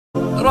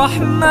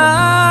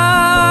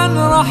رحمن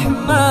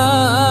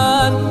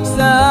رحمن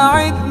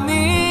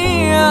ساعدنی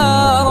یا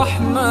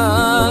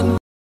رحمن.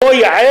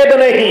 کوئی عیب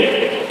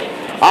نہیں،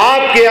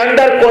 آپ کے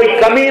اندر کوئی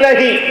کمی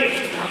نہیں،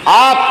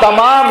 آپ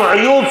تمام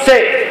عیوب سے،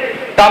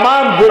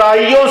 تمام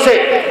برائیوں سے،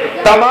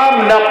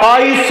 تمام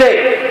نقائص سے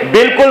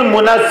بالکل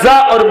منزہ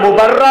اور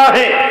مبرہ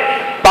ہیں،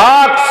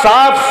 پاک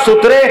صاف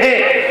ستھرے ہیں.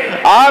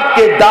 آپ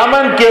کے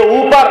دامن کے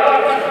اوپر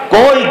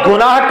کوئی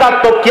گناہ کا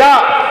تو کیا،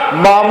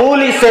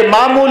 معمولی سے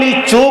معمولی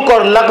چوک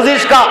اور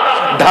لغزش کا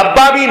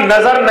دھبا بھی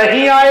نظر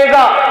نہیں آئے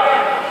گا.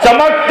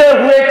 چمکتے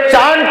ہوئے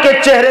چاند کے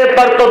چہرے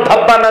پر تو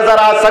دھبا نظر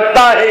آ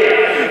سکتا ہے،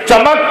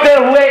 چمکتے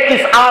ہوئے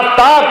اس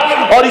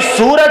آفتاب اور اس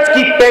سورج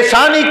کی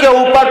پیشانی کے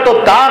اوپر تو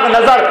داغ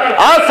نظر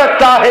آ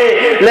سکتا ہے،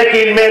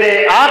 لیکن میرے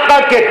آقا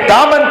کے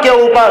دامن کے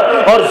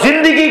اوپر اور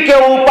زندگی کے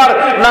اوپر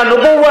نہ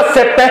نبوت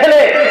سے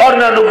پہلے اور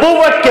نہ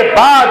نبوت کے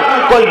بعد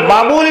کوئی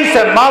معمولی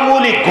سے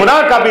معمولی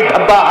گناہ کا بھی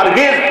دھبا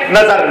ہرگز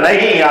نظر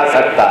نہیں آ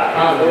سکتا.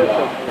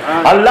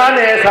 اللہ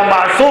نے ایسا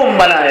معصوم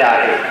بنایا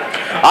ہے.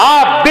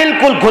 آپ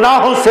بالکل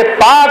گناہوں سے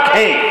پاک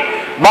ہیں،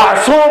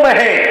 معصوم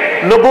ہیں.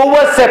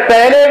 نبوت سے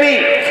پہلے بھی،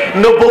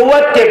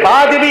 نبوت کے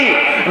بعد بھی،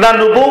 نہ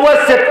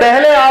نبوت سے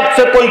پہلے آپ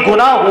سے کوئی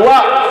گناہ ہوا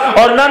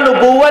اور نہ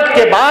نبوت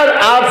کے بعد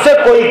آپ سے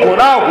کوئی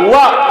گناہ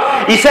ہوا.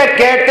 اسے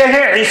کہتے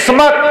ہیں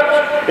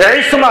عصمت.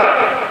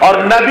 عصمت اور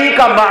نبی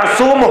کا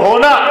معصوم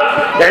ہونا،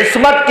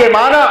 عصمت کے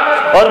معنی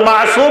اور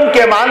معصوم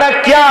کے معنی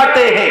کیا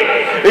آتے ہیں؟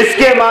 اس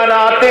کے معنی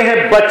آتے ہیں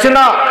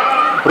بچنا،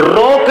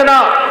 روکنا،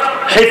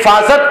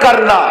 حفاظت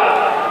کرنا.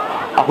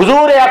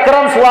 حضور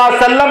اکرم صلی اللہ علیہ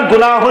وسلم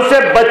گناہوں سے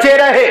بچے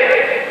رہے،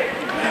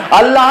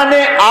 اللہ نے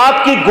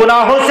آپ کی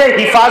گناہوں سے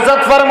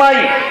حفاظت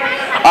فرمائی،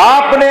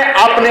 آپ نے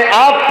اپنے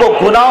آپ کو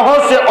گناہوں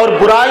سے اور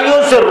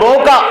برائیوں سے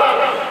روکا،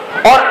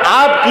 اور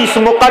آپ کی اس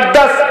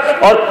مقدس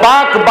اور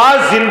پاک باز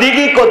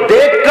زندگی کو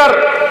دیکھ کر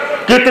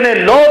کتنے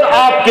لوگ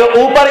آپ کے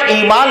اوپر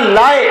ایمان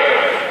لائے.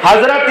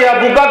 حضرت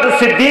ابوبکر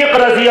صدیق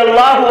رضی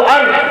اللہ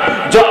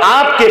عنہ جو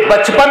آپ کے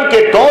بچپن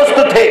کے دوست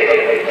تھے،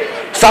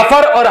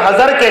 سفر اور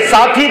حضر کے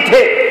ساتھی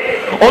تھے،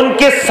 ان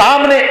کے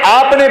سامنے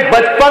آپ نے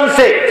بچپن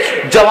سے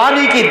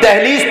جوانی کی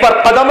دہلیز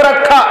پر قدم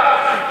رکھا.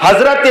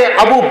 حضرت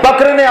ابو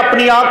بکر نے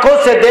اپنی آنکھوں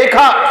سے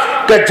دیکھا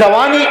کہ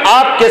جوانی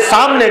آپ کے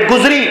سامنے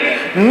گزری،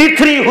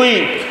 نتھری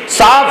ہوئی،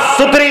 صاف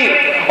ستھری،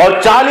 اور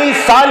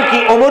 40 سال کی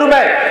عمر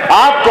میں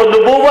آپ کو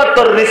نبوت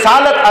اور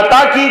رسالت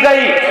عطا کی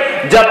گئی.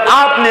 جب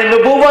آپ نے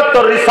نبوت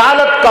اور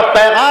رسالت کا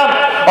پیغام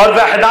اور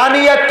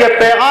وحدانیت کے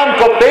پیغام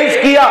کو پیش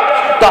کیا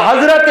تو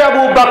حضرت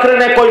ابو بکر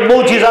نے کوئی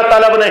معجزہ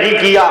طلب نہیں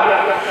کیا،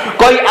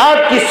 کوئی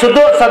آپ کی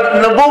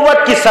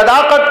نبوت کی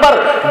صداقت پر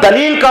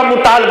دلیل کا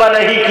مطالبہ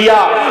نہیں کیا.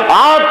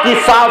 آپ کی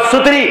صاف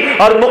ستھری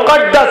اور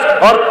مقدس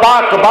اور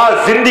پاک باز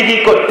زندگی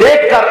کو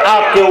دیکھ کر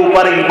آپ کے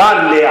اوپر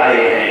ایمان لے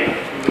آئے ہیں.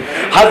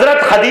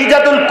 حضرت خدیجہ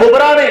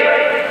الکبریٰ نے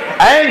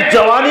عین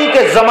جوانی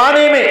کے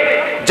زمانے میں،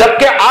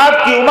 جبکہ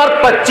آپ کی عمر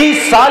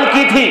 25 سال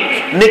کی تھی،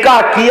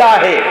 نکاح کیا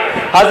ہے.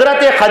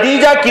 حضرت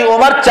خدیجہ کی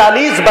عمر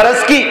 40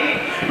 برس کی،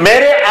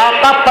 میرے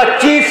آقا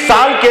 25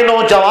 سال کے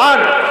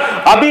نوجوان،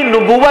 ابھی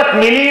نبوت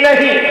ملی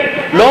نہیں،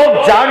 لوگ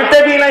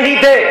جانتے بھی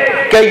نہیں تھے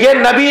کہ یہ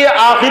نبی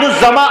آخر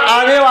الزماں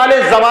آنے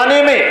والے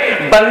زمانے میں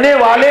بننے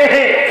والے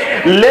ہیں.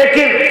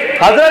 لیکن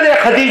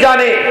حضرت خدیجہ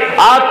نے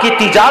آپ کی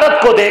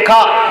تجارت کو دیکھا،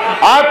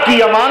 آپ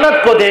کی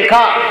امانت کو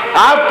دیکھا،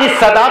 آپ کی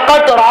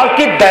صداقت اور آپ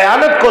کی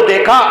دیانت کو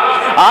دیکھا،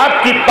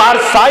 آپ کی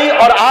پارسائی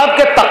اور آپ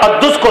کے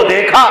تقدس کو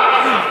دیکھا.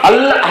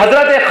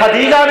 حضرت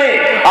خدیجہ نے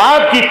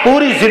آپ کی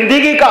پوری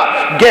زندگی کا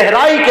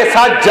گہرائی کے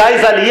ساتھ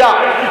جائزہ لیا.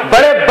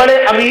 بڑے بڑے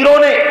امیروں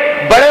نے،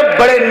 بڑے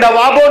بڑے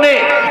نوابوں نے،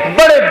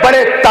 بڑے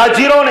بڑے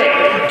تاجروں نے،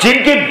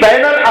 جن کی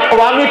بین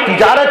الاقوامی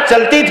تجارت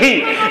چلتی تھی،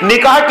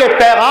 نکاح کے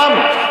پیغام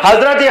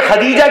حضرت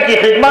خدیجہ کی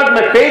خدمت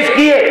میں پیش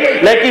کیے،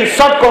 لیکن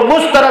سب کو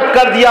مسترد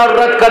کر دیا اور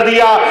رد کر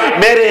دیا.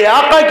 میرے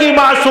آقا کی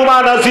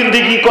معصومانہ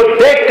زندگی کو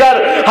دیکھ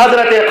کر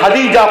حضرت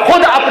خدیجہ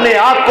خود اپنے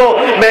آپ کو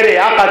میرے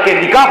آقا کے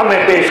نکاح میں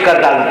پیش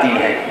کر ڈالتی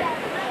ہے.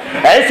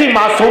 ایسی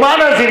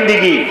معصومانہ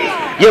زندگی،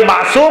 یہ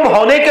معصوم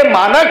ہونے کے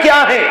معنی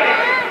کیا ہے؟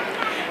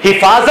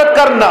 حفاظت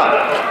کرنا،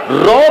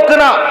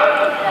 روکنا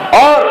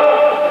اور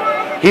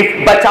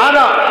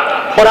بچانا.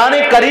 قرآن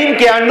کریم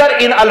کے اندر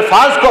ان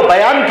الفاظ کو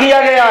بیان کیا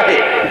گیا ہے.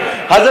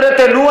 حضرت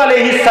نوح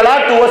علیہ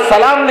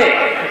السلام نے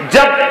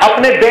جب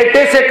اپنے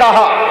بیٹے سے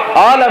کہا،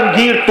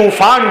 عالمگیر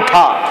طوفان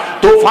تھا،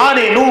 طوفان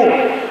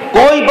نوح،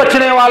 کوئی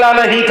بچنے والا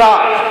نہیں تھا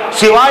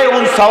سوائے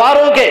ان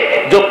سواروں کے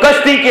جو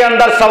کشتی کے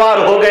اندر سوار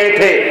ہو گئے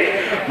تھے.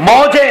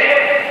 موجیں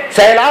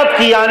سیلاب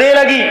کی آنے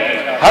لگی.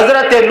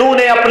 حضرت نوح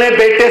نے اپنے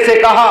بیٹے سے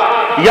کہا،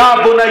 یا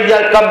بنی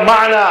ارکب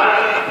معنا،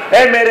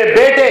 اے میرے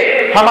بیٹے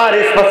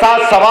ہمارے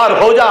ساتھ سوار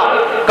ہو جا،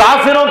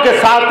 کافروں کے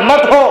ساتھ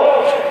مت ہو.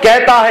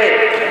 کہتا ہے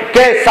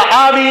کہ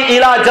سآوی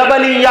الی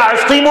جبل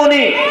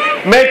یعصمنی،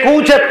 میں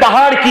اونچے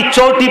پہاڑ کی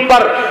چوٹی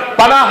پر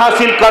پناہ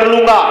حاصل کر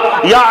لوں گا،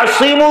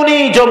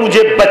 یعصمنی جو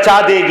مجھے بچا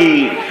دے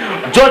گی،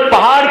 جو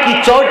پہاڑ کی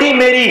چوٹی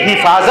میری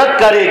حفاظت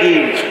کرے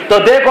گی. تو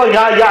دیکھو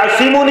یہاں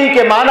یعصمنی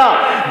کے معنی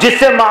جس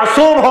سے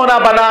معصوم ہونا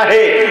بنا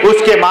ہے،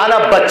 اس کے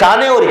معنی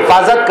بچانے اور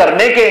حفاظت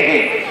کرنے کے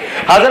ہیں.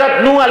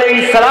 حضرت نوح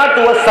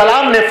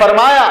अलैहिस्सलाम ने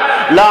फरमाया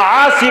ला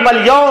आसिम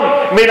अल-यौम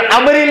मिन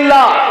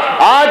अम्रिल्लाह,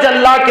 आज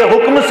अल्लाह के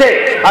हुक्म से,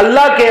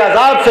 अल्लाह के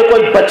अजाब से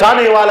कोई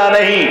बचाने वाला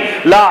नहीं।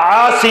 ला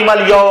आसिम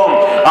अल-यौम,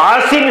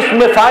 आसिम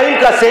इसमें फाइल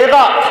का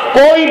सेगा,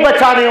 कोई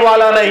बचाने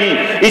वाला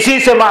नहीं। इसी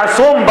से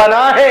मासूम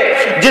बना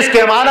है,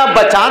 जिसके माना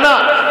बचाना,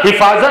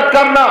 हिफाजत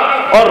करना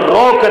और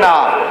रोकना।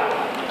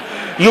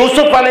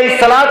 यूसुफ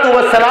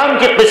अलैहिस्सलाम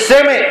के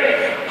किस्से में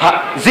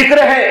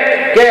जिक्र है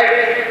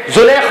कि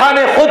जुलेखा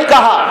ने खुद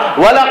कहा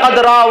वलक़द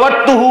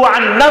रावत्तुहु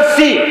अन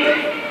नफ्सी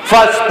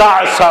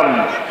फस्तअसम,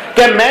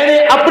 कि मैंने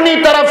अपनी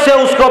तरफ से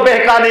उसको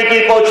बहकाने की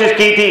कोशिश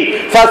की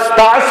थी,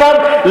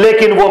 फस्तअसम,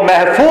 लेकिन वो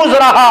महफूज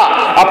रहा,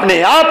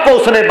 अपने आप को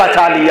उसने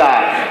बचा लिया।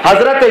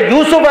 हजरत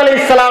यूसुफ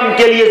अलैहिस्सलाम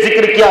के लिए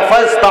जिक्र किया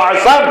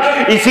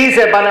फस्तअसम, इसी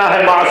से बना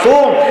है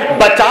मासूम,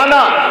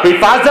 बचाना,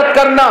 हिफाजत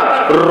करना,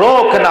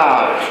 रोकना।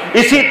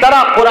 इसी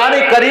तरह कुरान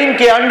करीम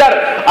के अंदर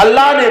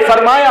अल्लाह ने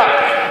फरमाया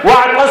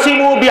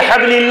वअतसिमू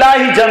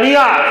बिहब्लिल्लाहि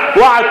जमीआ,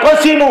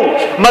 वअतसिमू,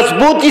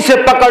 मजबूती से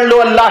पकड़ लो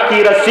अल्लाह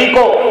की रस्सी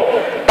को,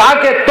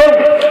 ताकि तुम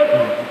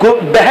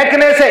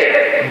बहकने से,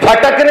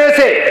 भटकने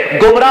से,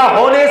 गुमराह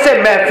होने से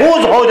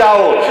महफूज हो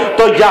जाओ।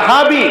 तो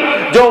यहां भी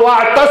जो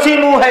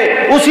वातसिमू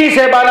है उसी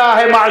से बना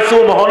है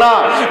मासूम होना,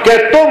 कि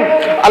तुम,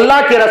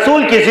 अल्लाह के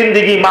रसूल की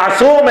जिंदगी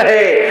मासूम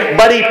है,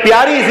 बड़ी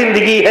प्यारी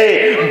जिंदगी है,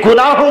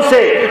 गुनाहों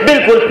से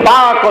बिल्कुल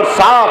पाक और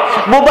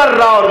साफ,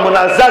 मुबर्रा और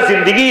मुनज़्ज़ा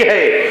जिंदगी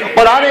है।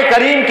 कुरान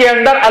करीम के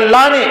अंदर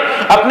अल्लाह ने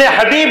अपने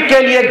हबीब के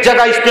लिए एक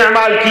जगह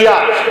इस्तेमाल किया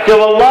कि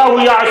वल्लाहु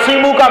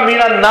यासिमुका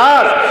मिनन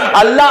नास,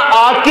 अल्लाह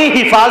आपकी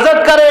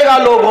हिफाजत करेगा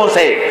लोगों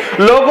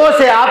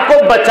से आपको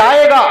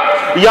बचाएगा,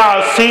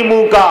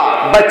 यासिमुका,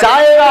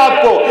 बचाएगा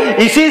आपको,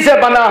 इसी से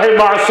बना है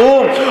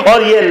मासूम।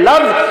 और ये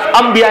लफ्ज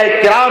अंबिया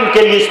किराम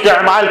के लिए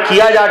इस्तेमाल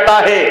किया जाता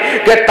है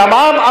कि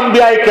तमाम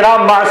अंबिया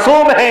किराम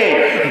मासूम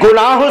हैं,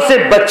 गुनाहों से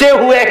बचे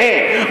हुए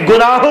हैं,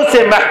 गुनाहों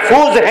से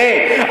महफूज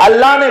हैं।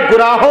 अल्लाह ने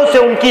गुनाहों से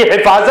उनकी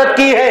हिफाजत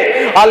की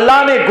है,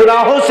 अल्लाह ने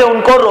गुनाहों से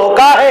उनको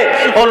रोका है,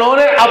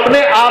 उन्होंने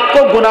अपने आप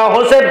को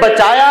गुनाहों से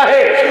बचाया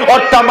है।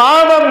 और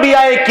तमाम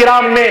अंबिया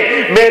किराम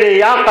में मेरे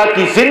आका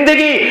की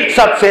जिंदगी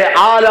सबसे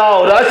आला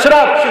और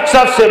अशरफ,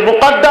 सबसे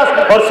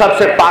मुकद्दस और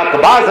सबसे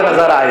पाकबाज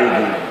नजर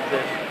आएगी।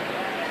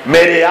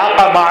 मेरे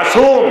आका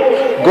मासूम,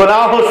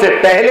 गुनाहों से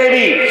पहले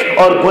भी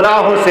और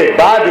गुनाहों से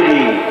बाद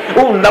भी,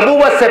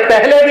 नबूवत से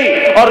पहले भी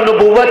और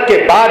नबूवत के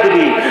बाद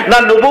भी। ना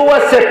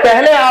नबूवत से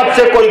पहले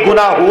आपसे कोई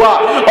गुनाह हुआ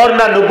और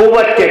ना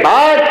नबूवत के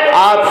बाद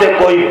आपसे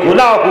कोई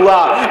गुनाह हुआ।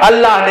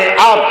 अल्लाह ने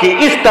आपकी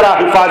इस तरह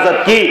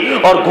हिफाजत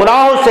की और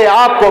गुनाहों से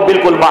आपको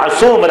बिल्कुल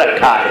मासूम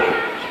रखा है।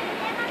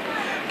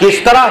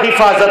 किस तरह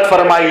हिफाजत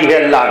फरमाई है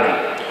अल्लाह ने,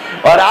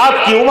 और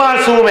आप क्यों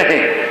मासूम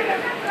हैं?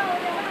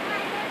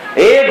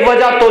 एक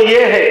वजह तो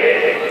यह है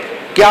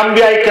कि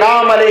अंबिया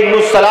इकराम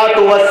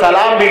अलैहिस्सलातु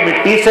वस्सलाम भी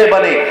मिट्टी से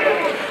बने,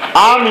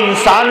 आम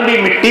इंसान भी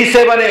मिट्टी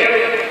से बने,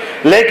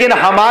 लेकिन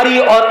हमारी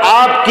और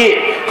आपके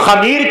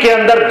खमीर के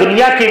अंदर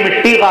दुनिया की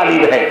मिट्टी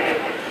गालिब है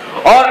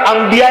और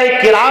अंबिया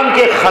किराम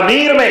के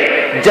खमीर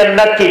में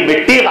जन्नत की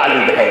मिट्टी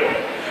गालिब है।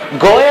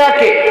 गोया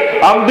के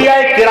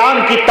अंबिया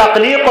किराम की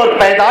तख्लीक और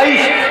पैदाइश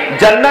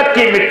जन्नत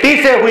की मिट्टी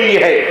से हुई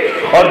है,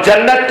 और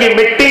जन्नत की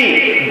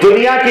मिट्टी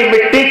दुनिया की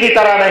मिट्टी की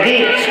तरह नहीं।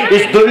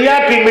 इस दुनिया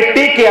की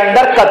मिट्टी के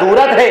अंदर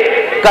कदूरत है,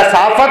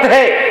 कसाफत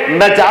है,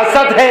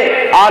 नजासत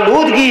है,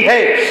 आलूदगी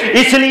है।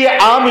 इसलिए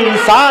आम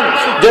इंसान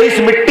जो इस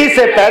मिट्टी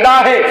से पैदा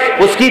है,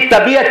 उसकी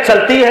तबीयत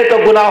चलती है तो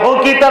गुनाहों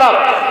की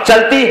तरफ,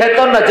 चलती है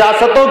तो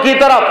नजासतों की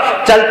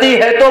तरफ, चलती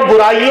है तो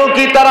बुराइयों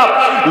की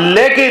तरफ।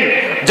 लेकिन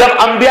जब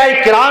अंबिया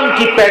किराम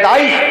की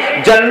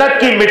पैदाइश जन्नत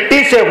की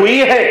मिट्टी से हुई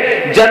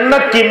है,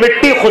 जन्नत की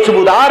मिट्टी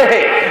खुशबूदार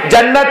है,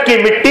 जन्नत की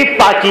मिट्टी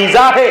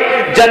पाकीज़ा है,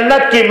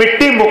 जन्नत की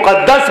मिट्टी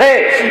मुकद्दस है,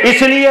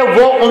 इसलिए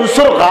वो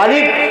उन्सुर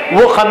गालिब,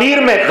 वो खमीर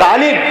में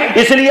गालिब।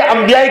 इसलिए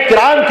अंबिया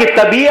किराम की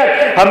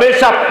तबीयत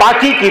हमेशा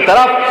पाकी की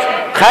तरफ,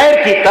 खैर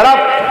की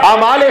तरफ,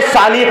 अमाल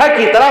सालिहा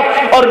की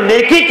तरफ और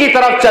नेकी की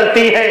तरफ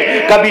चलती है,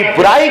 कभी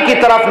बुराई की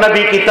तरफ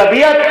नबी की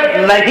तबीयत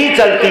नहीं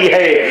चलती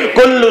है।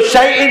 कुल्लु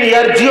शैइन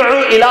यरजिउ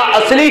इला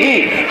असलिही,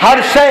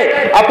 हर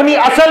शय अपनी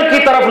असल की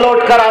तरफ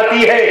लौट कर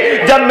आती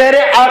है। जब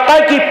मेरे आका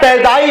की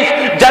पैदाइश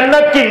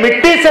जन्नत की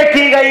मिट्टी से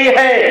की गई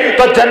है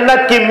तो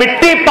जन्नत की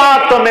मिट्टी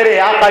पाक, तो मेरे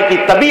आका की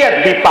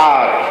तबीयत भी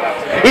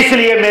पाक।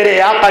 इसलिए मेरे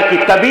आका की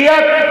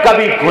तबीयत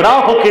कभी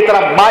गुनाहों की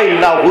तरफ माइल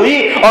ना हुई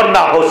और ना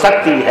हो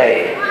सकती है।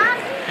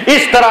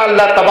 इस तरह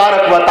अल्लाह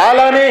तबारक व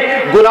तआला ने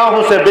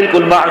गुनाहों से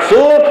बिल्कुल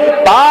मासूम,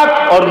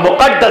 पाक और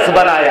मुकद्दस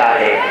बनाया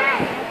है।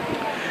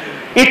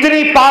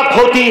 इतनी पाक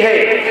होती है,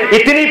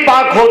 इतनी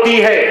पाक होती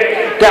है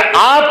कि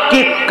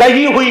आपकी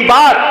कही हुई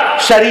बात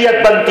शरीयत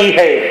बनती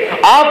है,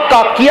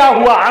 आपका किया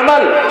हुआ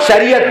अमल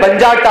शरीयत बन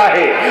जाता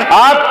है,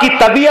 आपकी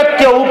तबीयत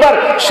के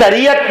ऊपर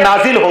शरीयत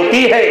नाजिल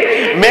होती है।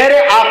 मेरे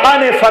आका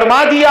ने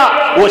फरमा दिया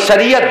वो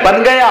शरीयत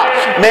बन गया,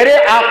 मेरे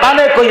आका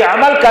ने कोई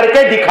अमल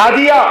करके दिखा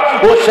दिया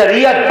वो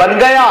शरीयत बन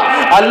गया।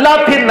 अल्लाह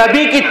फिर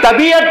नबी की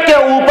तबीयत के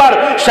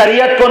ऊपर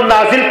शरीयत को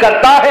नाजिल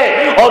करता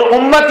है और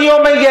उम्मतियों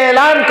में ये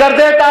ऐलान कर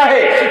देता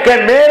है कि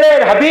मेरे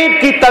हबीब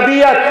की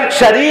तबीयत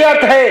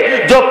शरीयत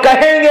है, जो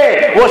कहेंगे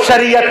वो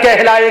शरीयत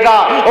कहलाएगा,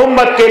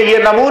 उम्मत के लिए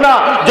नमूना,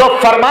 जो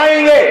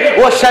फरमाएंगे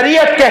वो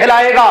शरीयत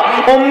कहलाएगा,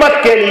 उम्मत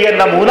के लिए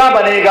नमूना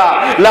बनेगा।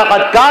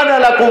 लक़द कान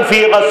लकुम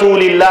फी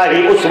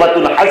रसूलिल्लाहि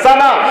उस्वतुन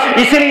हसना,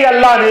 इसलिए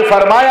अल्लाह ने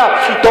फरमाया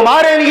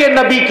तुम्हारे लिए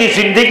नबी की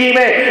जिंदगी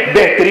में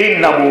बेहतरीन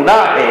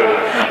नमूना है।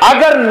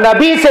 अगर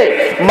नबी से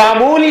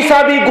मामूली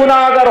सा भी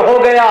गुनाह अगर हो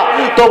गया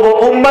तो वो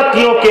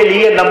उम्मतियों के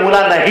लिए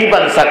नमूना नहीं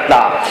बन सकता,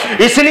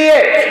 इसलिए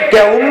कि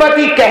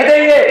उम्मती कह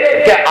देंगे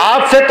कि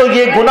आपसे तो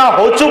ये गुनाह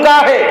हो चुका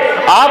है,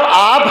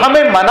 आप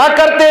हमें मना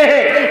करते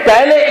हैं,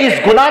 पहले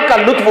इस गुनाह का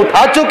लुत्फ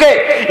उठा चुके,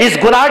 इस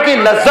गुनाह की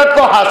लज्जत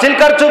को हासिल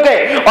कर चुके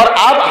और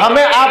अब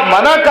हमें आप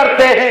मना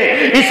करते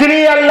हैं।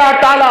 इसलिए अल्लाह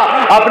ताला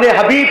अपने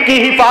हबीब की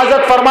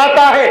हिफाजत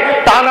फरमाता है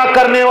ताना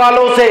करने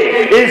वालों से,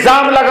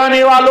 इल्जाम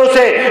लगाने वालों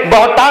से,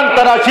 बहतान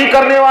तराशी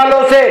करने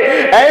वालों से।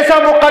 ऐसा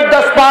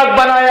मुकद्दस पाक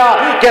बनाया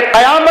कि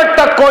कयामत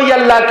तक कोई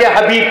अल्लाह के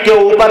हबीब के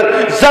ऊपर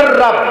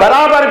जर्रा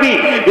बराबर भी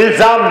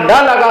इल्जाम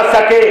न लगा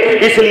सके,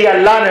 इसलिए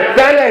अल्लाह ने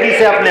पहले ही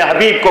से अपने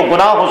हबीब को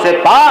गुनाहों से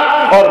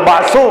पाक और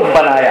मासूम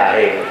बनाया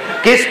है।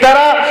 किस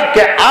तरह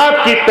कि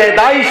आपकी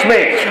पैदाइश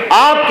में,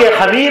 आपके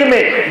खमीर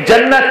में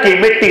जन्नत की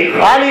मिट्टी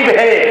गालिब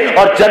है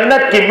और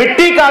जन्नत की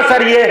मिट्टी का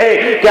असर यह है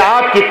कि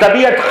आपकी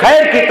तबीयत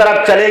खैर की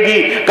तरफ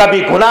चलेगी,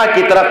 कभी गुनाह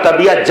की तरफ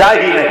तबीयत जा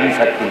ही नहीं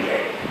सकती है।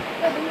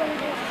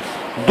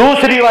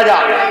 दूसरी वजह,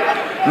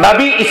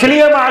 नबी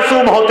इसलिए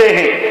मासूम होते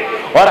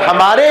हैं और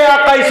हमारे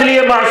आका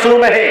इसलिए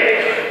मासूम है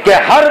कि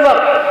हर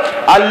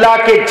वक्त अल्लाह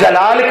के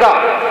जलाल का,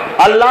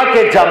 अल्लाह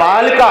के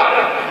जमाल का,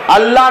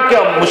 अल्लाह के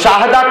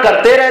मुशाहदा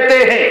करते रहते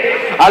हैं,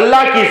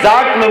 अल्लाह की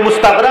जात में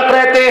मुस्तगरक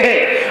रहते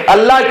हैं,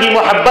 अल्लाह की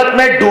मोहब्बत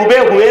में डूबे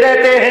हुए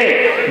रहते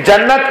हैं।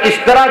 जन्नत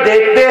इस तरह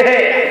देखते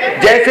हैं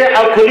जैसे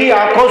खुली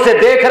आंखों से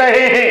देख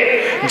रहे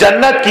हैं।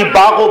 जन्नत की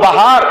बागो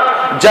बहार,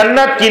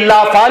 जन्नत की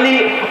लाफाली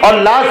और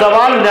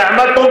लाजवाल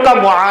नेमतों का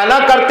मुआयना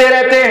करते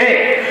रहते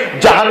हैं।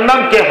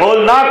 जहन्नम के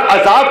होलनाक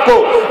अजाब को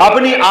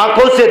अपनी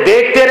आंखों से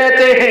देखते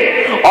रहते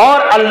हैं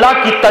और अल्लाह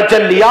की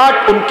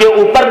तजल्लियात उनके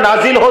ऊपर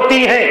नाजिल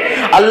होती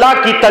हैं, अल्लाह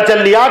की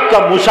तजल्लियात का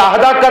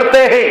मुशाहदा करते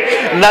हैं।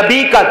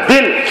 नबी का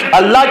दिल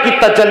अल्लाह की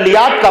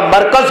तजल्लियात का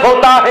मरकज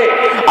होता है,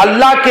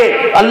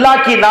 अल्लाह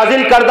की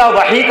नाजिल करदा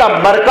वही का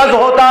मरकज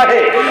होता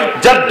है।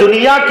 जब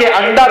दुनिया के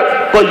अंदर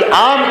कोई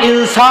आम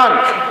इंसान,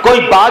 कोई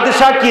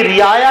बादशाह की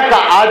रियाया का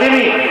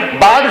आदमी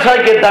बादशाह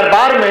के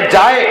दरबार में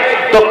जाए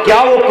तो क्या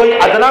वो कोई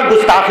अदना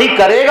गुस्ताखी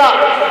करेगा?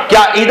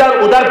 क्या इधर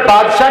उधर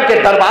बादशाह के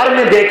दरबार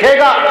में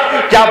देखेगा?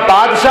 क्या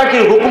बादशाह की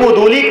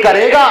हुक्मदूली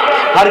करेगा?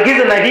 हरगिज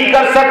नहीं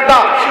कर सकता।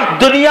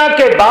 दुनिया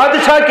के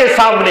बादशाह के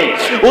सामने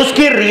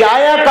उसकी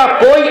रियाया का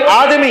कोई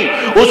आदमी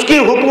उसकी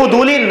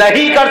हुक्मदूली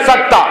नहीं कर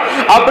सकता,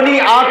 अपनी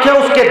आंखें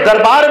उसके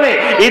दरबार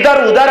में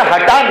इधर उधर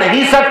हटा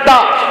नहीं सकता,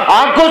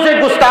 आंखों से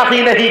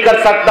गुस्ताखी नहीं कर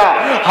सकता,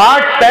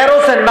 हाथ पैरों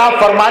से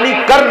नाफरमानी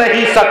कर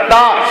नहीं सकता।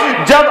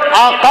 जब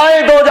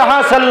आकाए दो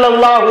जहां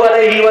सल्लल्लाहु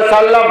अलैहि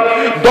वसल्लम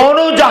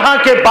दोनों जहां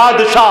के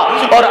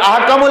बादशाह और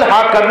हाकमुल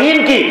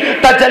हाकमीन की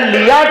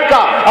तजल्लियात का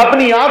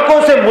अपनी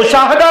आंखों से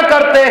मुशाहदा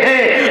करते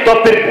हैं तो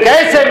फिर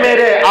कैसे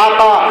मेरे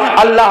आका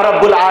अल्लाह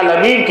रब्बुल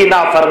आलमीन की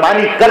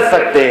नाफरमानी कर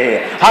सकते हैं?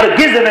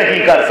 हरगिज नहीं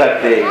कर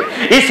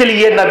सकते।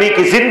 इसलिए नबी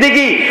की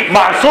जिंदगी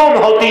मासूम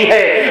होती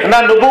है,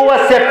 न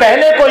नबूवत से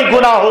पहले कोई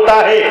गुनाह होता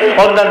है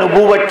और न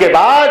नबूवत के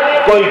बाद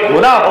कोई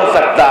गुनाह हो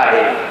सकता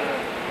है।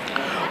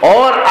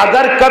 और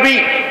अगर कभी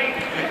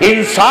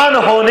इंसान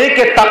होने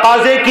के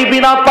तकाजे की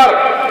बिना पर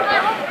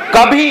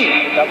कभी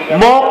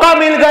मौका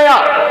मिल गया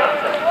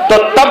तो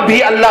तब भी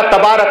अल्लाह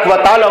तबारक व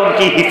तआला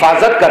उनकी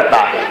हिफाजत करता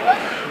है,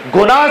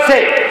 गुनाह से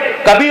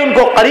कभी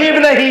उनको करीब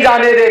नहीं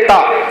जाने देता।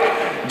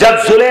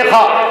 जब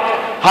जुलेखा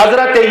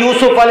हजरत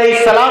यूसुफ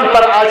अलैहिस्सलाम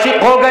पर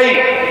आशिक हो गई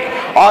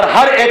और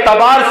हर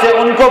एतबार से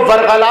उनको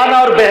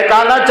वरगलाना और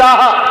बहकाना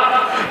चाहा,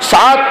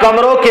 7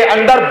 कमरों के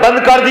अंदर बंद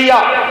कर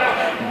दिया,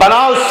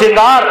 बनाओ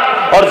सिंगार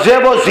और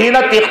जेबो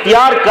जीनत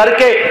इख्तियार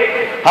करके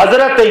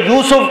हजरत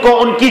यूसुफ को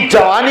उनकी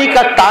जवानी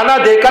का ताना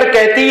देकर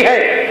कहती है,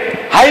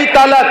 हाय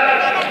तलत,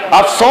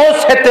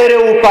 अफसोस है तेरे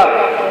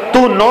ऊपर,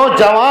 तू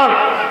नौजवान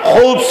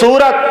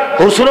खूबसूरत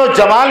हुस्न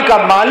जमाल का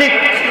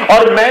मालिक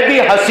और मैं भी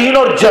हसीन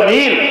और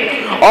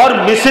जमील और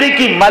मिस्री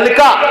की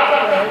मलका,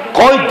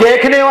 कोई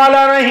देखने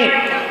वाला नहीं,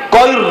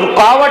 कोई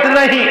रुकावट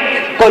नहीं,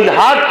 कोई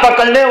हाथ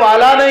पकड़ने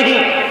वाला नहीं।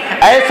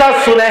 ऐसा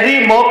सुनहरी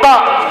मौका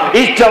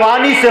इस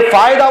जवानी से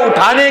फायदा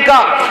उठाने का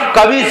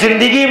कभी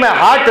जिंदगी में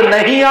हाथ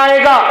नहीं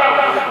आएगा।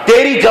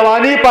 तेरी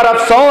जवानी पर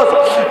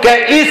अफसोस कि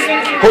इस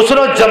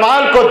हुस्न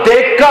जमाल को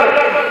देखकर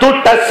तू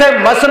टस से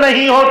मस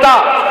नहीं होता।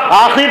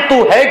 आखिर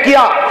तू है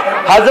क्या?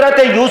 حضرت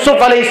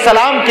یوسف علیہ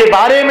السلام کے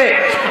بارے میں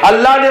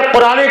اللہ نے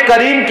قرآن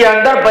کریم کے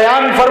اندر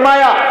بیان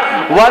فرمایا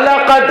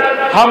وَلَقَدْ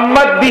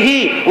ہَمَّتْ بِهِ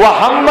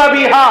وَهَمَّ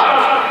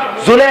بِهَا،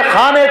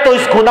 زلیخا نے تو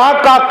اس گناہ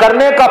کا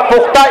کرنے کا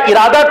پختہ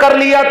ارادہ کر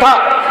لیا تھا،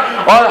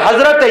 اور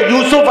حضرت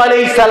یوسف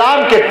علیہ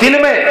السلام کے دل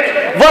میں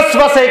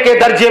وسوسے کے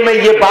درجے میں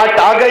یہ بات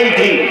آ گئی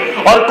تھی،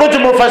 اور کچھ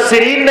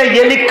مفسرین نے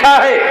یہ لکھا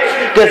ہے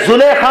کہ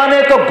زلیخا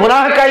نے تو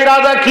گناہ کا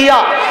ارادہ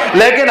کیا،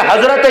 لیکن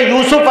حضرت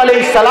یوسف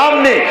علیہ السلام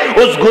نے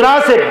اس گناہ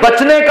سے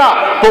بچنے کا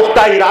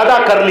پختہ ارادہ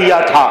کر لیا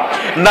تھا۔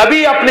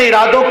 نبی اپنے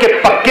ارادوں کے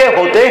پکے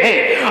ہوتے ہیں،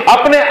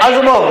 اپنے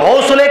عزم و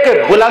حوصلے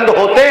کے بلند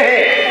ہوتے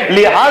ہیں،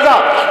 لہذا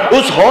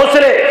اس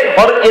حوصلے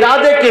اور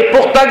ارادے کی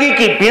پختگی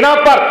کی بنا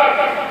پر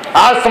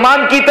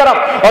آسمان کی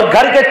طرف اور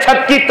گھر کے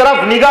چھت کی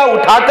طرف نگاہ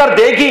اٹھا کر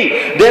دیکھی،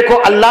 دیکھو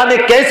اللہ نے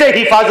کیسے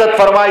حفاظت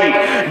فرمائی۔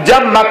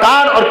 جب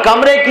مکان اور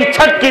کمرے کی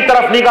چھت کی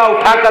طرف نگاہ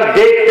اٹھا کر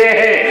دیکھتے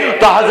ہیں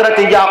تو حضرت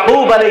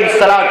یعقوب علیہ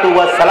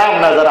السلام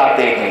نظر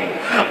آتے ہیں،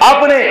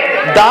 اپنے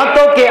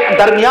دانتوں کے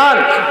درمیان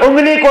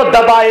انگلی کو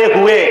دبائے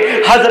ہوئے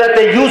حضرت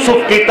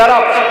یوسف کی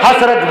طرف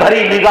حسرت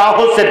بھری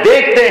نگاہوں سے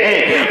دیکھتے ہیں،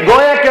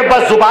 گویا کہ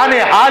بس زبان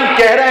حال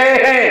کہہ رہے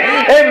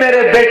ہیں اے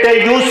میرے بیٹے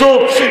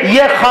یوسف،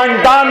 یہ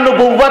خاندان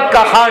نبوت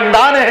کا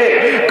خاندان ہے،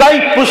 کئی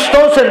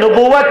پشتوں سے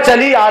نبوت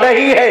چلی آ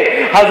رہی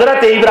ہے۔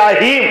 حضرت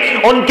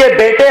ابراہیم، ان کے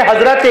بیٹے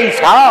حضرت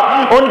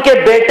اسحاق، ان کے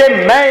بیٹے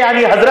میں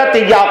یعنی حضرت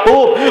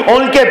یعقوب،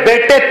 ان کے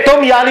بیٹے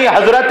تم یعنی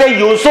حضرت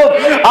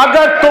یوسف،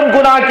 اگر تم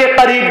گناہ کے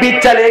قریب بھی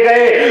چلے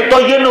گئے تو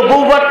یہ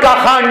نبوت کا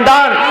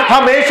خاندان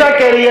ہمیشہ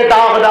کے لیے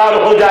داغدار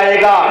ہو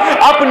جائے گا۔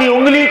 اپنی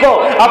انگلی کو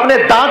اپنے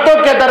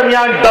دانتوں کے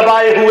درمیان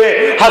دبائے ہوئے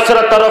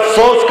حسرت اور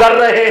افسوس کر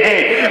رہے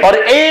ہیں۔ اور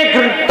ایک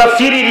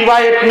تفسیری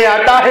روایت میں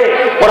آتا ہے،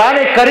 قرآن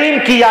کریم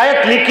کی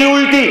آیت لکھی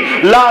ہوئی تھی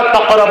لا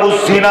تقربوا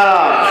الزنا،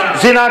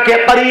 زنا کے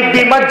قریب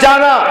بھی مت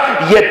جانا۔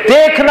 یہ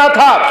دیکھنا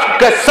تھا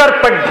کہ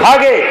سرپٹ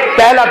بھاگے،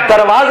 پہلا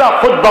دروازہ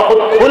خود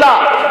بخود کھلا،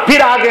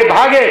 پھر آگے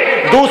بھاگے،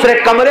 دوسرے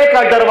کمرے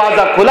کا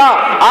دروازہ کھلا،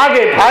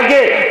 آگے بھاگے،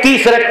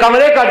 تیسرے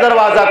کمرے کا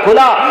دروازہ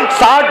کھلا،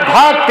 ساتھ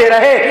بھاگتے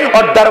رہے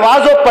اور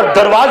دروازوں پر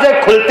دروازے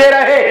کھلتے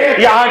رہے،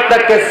 یہاں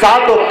تک کہ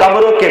ساتوں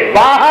کمروں کے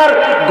باہر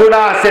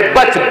گناہ سے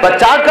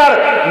بچا کر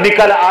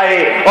نکل آئے،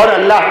 اور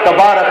اللہ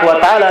تبارک و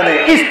تعالی نے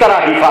اس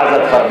طرح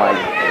حفاظت فرمائی۔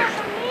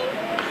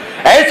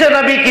 ایسے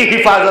نبی کی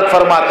حفاظت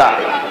فرماتا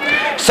ہے۔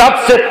 سب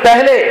سے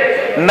پہلے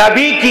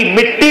نبی کی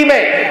مٹی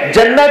میں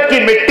جنت کی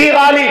مٹی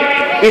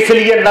غالب، اس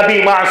لیے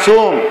نبی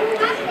معصوم۔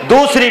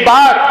 دوسری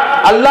بات،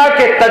 اللہ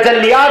کے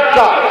تجلیات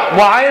کا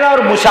معائنہ اور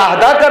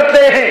مشاہدہ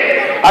کرتے ہیں،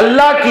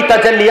 اللہ کی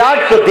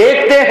تجلیات کو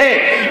دیکھتے ہیں،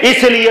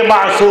 اس لیے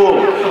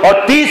معصوم۔ اور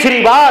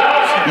تیسری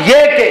بات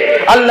یہ کہ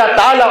اللہ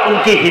تعالیٰ ان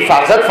کی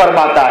حفاظت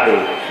فرماتا ہے۔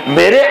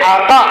 میرے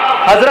آقا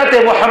حضرت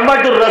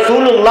محمد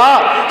الرسول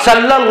اللہ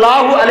صلی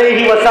اللہ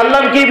علیہ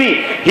وسلم کی بھی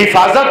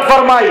حفاظت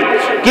فرمائی۔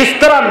 کس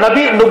طرح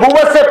نبی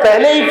نبوت سے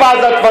پہلے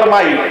حفاظت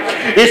فرمائی،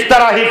 اس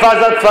طرح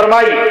حفاظت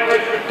فرمائی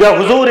کہ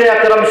حضور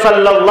اکرم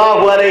صلی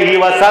اللہ علیہ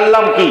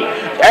وسلم کی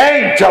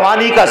عین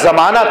جوانی کا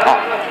زمانہ تھا،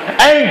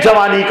 عین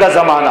جوانی کا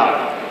زمانہ،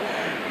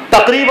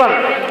 تقریباً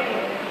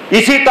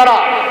اسی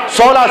طرح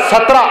 16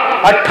 17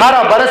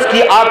 18 برس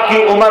کی آپ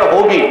کی عمر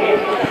ہوگی۔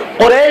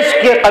 قریش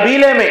کے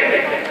قبیلے میں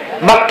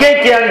مکے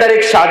کے اندر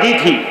ایک شادی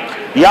تھی،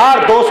 یار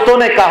دوستوں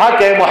نے کہا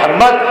کہ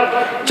محمد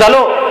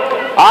چلو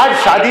آج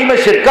شادی میں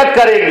شرکت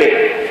کریں گے۔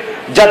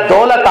 جب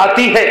دولت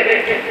آتی ہے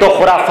تو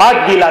خرافات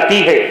بھی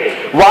لاتی ہے،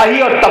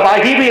 واہی اور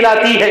تباہی بھی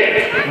لاتی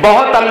ہے۔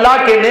 بہت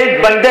اللہ کے نیک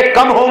بندے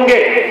کم ہوں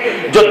گے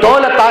جو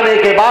دولت آنے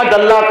کے بعد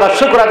اللہ کا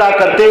شکر ادا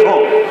کرتے ہو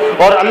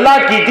اور اللہ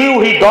کی دی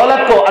ہوئی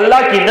دولت کو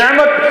اللہ کی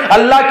نعمت،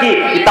 اللہ کی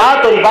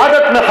اطاعت اور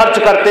عبادت میں خرچ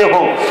کرتے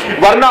ہو،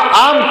 ورنہ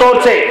عام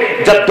طور سے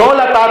جب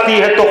دولت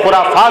آتی ہے تو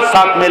خرافات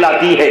ساتھ میں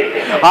لاتی ہے۔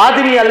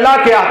 آدمی اللہ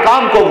کے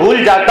احکام کو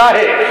بھول جاتا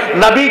ہے،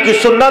 نبی کی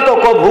سنتوں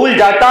کو بھول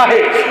جاتا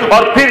ہے،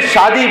 اور پھر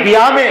شادی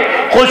بیاہ میں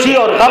خوشی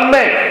اور غم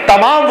میں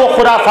تمام وہ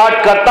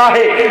خرافات کرتا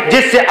ہے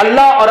جس سے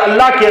اللہ اور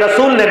اللہ کے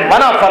رسول نے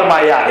منع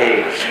فرمایا ہے۔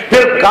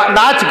 پھر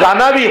ناچ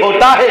گانا بھی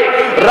ہوتا ہے،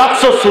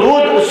 رقص و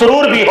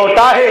سرور بھی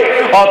ہوتا ہے،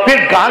 اور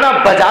پھر گانا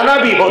بجانا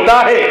بھی ہوتا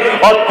ہے،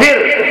 اور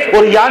پھر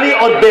عریانی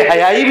اور بے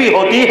حیائی بھی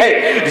ہوتی ہے،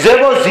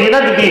 زیب و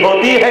زینت بھی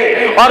ہوتی ہے،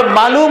 اور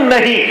معلوم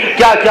نہیں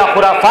کیا کیا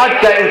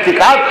خرافات کا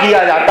ارتکاب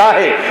کیا جاتا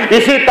ہے۔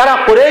 اسی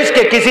طرح قریش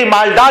کے کسی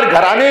مالدار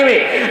گھرانے میں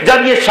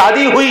جب یہ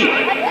شادی ہوئی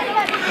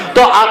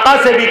تو آقا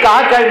سے بھی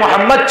کہا کہ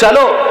محمد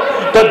چلو،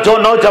 تو جو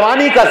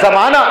نوجوانی کا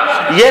زمانہ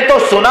یہ تو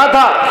سنا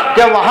تھا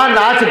کہ وہاں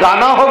ناچ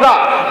گانا ہوگا،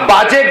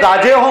 باجے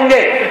گاجے ہوں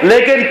گے،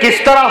 لیکن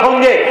کس طرح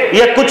ہوں گے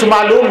یہ کچھ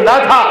معلوم نہ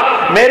تھا۔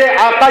 میرے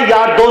آقا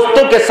یار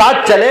دوستوں کے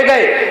ساتھ چلے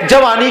گئے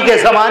جوانی کے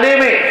زمانے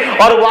میں،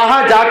 اور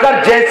وہاں جا کر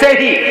جیسے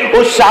ہی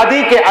اس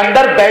شادی کے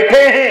اندر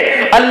بیٹھے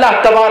ہیں، اللہ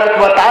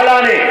تبارک و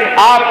تعالیٰ نے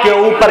آپ کے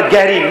اوپر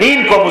گہری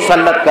نیند کو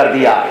مسلط کر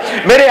دیا۔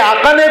 میرے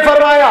آقا نے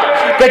فرمایا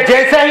کہ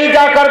جیسے ہی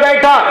جا کر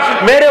بیٹھا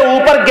میرے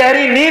اوپر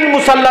گہری نیند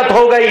मुसल्लत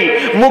हो गई।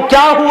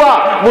 क्या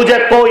हुआ मुझे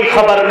कोई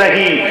खबर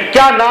नहीं,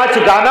 क्या नाच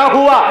गाना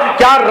हुआ,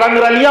 क्या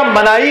रंगरलियां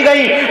मनाई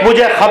गई,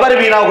 मुझे खबर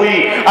भी ना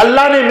हुई।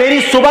 अल्लाह ने मेरी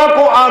सुबह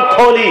को आंख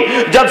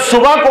खोली, जब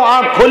सुबह को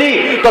आंख खोली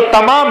तो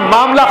तमाम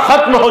मामला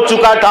खत्म हो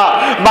चुका था।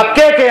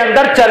 मक्के के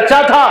अंदर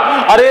चर्चा था,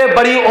 अरे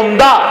बड़ी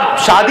उम्दा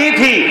शादी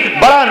थी,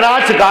 बड़ा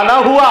नाच गाना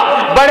हुआ,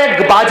 बड़े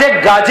बाजे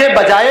गाजे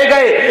बजाए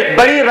गए,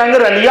 बड़ी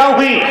रंगरलियां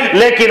हुई,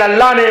 लेकिन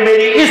अल्लाह ने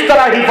मेरी इस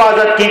तरह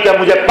हिफाजत की कि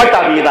मुझे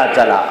पता भी ना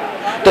चला।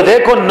 तो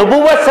देखो,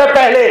 नबुव्वत से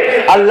पहले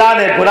अल्लाह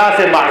ने गुनाह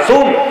से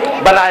मासूम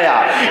बनाया,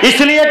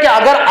 इसलिए कि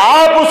अगर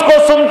आप उसको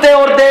सुनते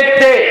और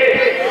देखते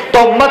तो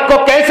उम्मत को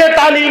कैसे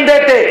तालीम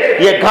देते।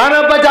 ये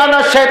गाना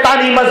बजाना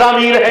शैतानी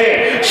मज़ामीर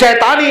है,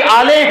 शैतानी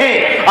आले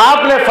हैं।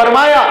 आपने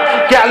फरमाया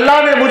कि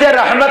अल्लाह ने मुझे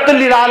रहमतुल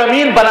लिल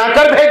आलमीन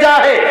बनाकर भेजा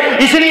है,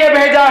 इसलिए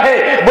भेजा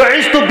है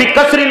बुइस्तु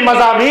बिकसरिल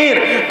मज़ामीर,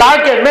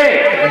 ताकि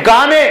मैं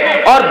गाने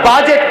और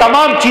बाजे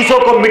तमाम चीजों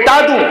को मिटा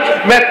दूं,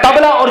 मैं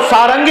तबला और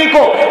सारंगी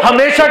को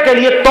हमेशा के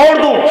लिए तोड़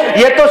दूं।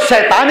 ये तो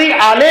शैतानी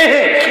आले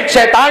हैं,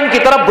 शैतान की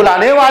तरफ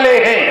बुलाने वाले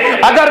हैं।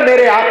 अगर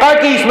मेरे आका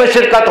की इसमें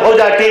शिरकत हो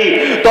जाती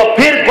तो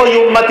फिर कोई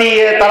उम्मती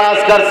एतराज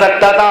कर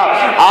सकता था।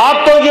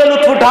 आप तो ये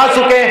लुत्फ उठा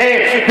चुके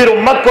हैं, फिर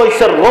उम्मत को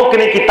इससे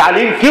रोकने की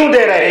तालीम क्यों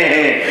दे रहे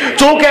हैं?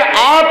 चूंकि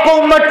आपको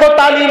उम्मत को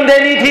तालीम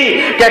देनी थी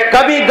कि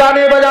कभी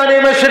गाने बजाने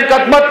में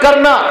शिरकत मत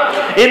करना,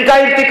 इनका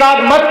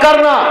इर्तिकाब मत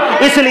करना,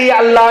 इसलिए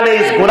अल्लाह ने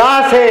इस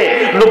गुनाह से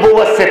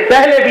नबुव्वत से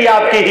पहले भी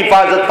आपकी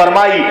हिफाजत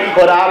फरमाई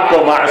और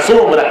आपको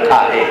मासूम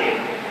रखा है।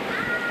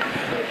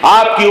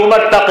 आपकी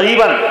उम्र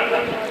तकरीबन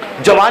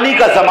जवानी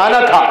का जमाना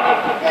था।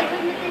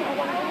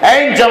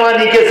 ऐन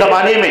जवानी के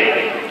जमाने में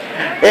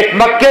एक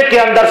मक्के के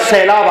अंदर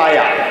सैलाब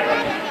आया,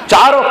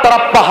 चारों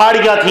तरफ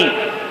पहाड़ियां थी,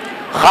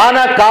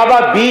 खाना काबा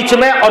बीच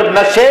में और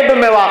नशेब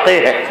में वाक़े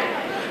है,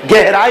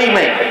 गहराई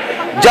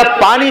में। जब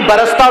पानी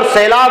बरसता और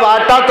सैलाब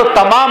आता तो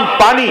तमाम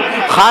पानी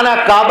खाना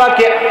काबा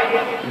के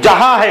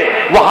जहां है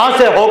वहां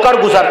से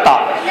होकर गुजरता।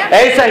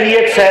 ऐसा ही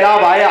एक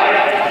सैलाब आया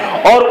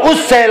और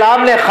उस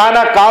सैलाब ने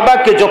खाना काबा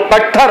के जो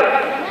पत्थर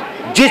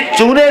जिस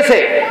चूने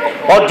से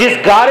और जिस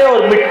गारे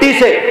और मिट्टी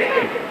से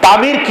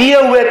तामीर किए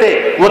हुए थे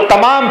वो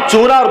तमाम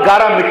चूना और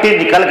गारा मिट्टी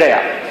निकल गया,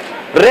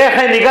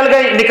 रेखें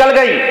निकल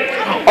गई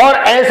और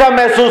ऐसा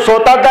महसूस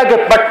होता था कि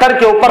पत्थर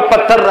के ऊपर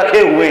पत्थर रखे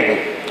हुए हैं।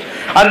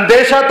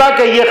 अंदेशा था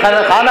कि ये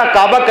खाना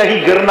काबा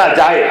कहीं गिर ना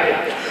जाए।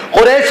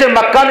 कुरैश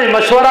मक्का ने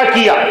मशवरा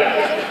किया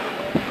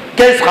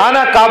कि इस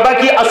खाना काबा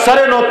की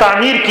असर नो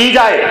तामीर की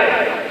जाए,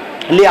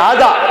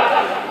 लिहाजा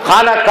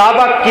खाना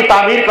काबा की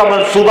तामीर का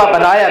मंसूबा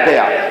बनाया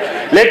गया,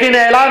 लेकिन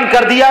ऐलान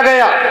कर दिया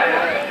गया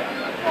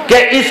कि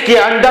इसके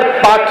अंदर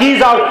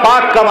पाकीज़ा और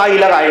पाक कमाई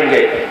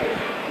लगाएंगे।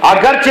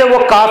 अगरचे वो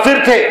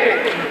काफिर थे,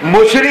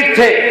 मुशरिक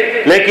थे,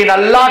 लेकिन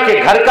अल्लाह के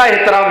घर का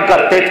एहतराम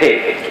करते थे।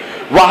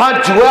 वहां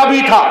जुआ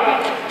भी था,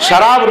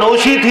 शराब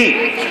नोशी थी,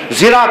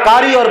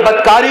 जिनाकारी और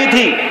बदकारी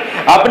थी,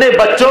 अपने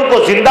बच्चों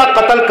को जिंदा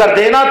कत्ल कर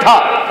देना था,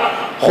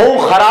 खून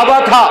खराबा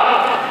था,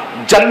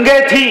 जंगे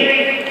थी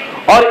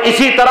और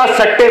इसी तरह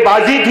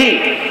सट्टेबाजी थी।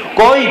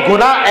 कोई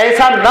गुनाह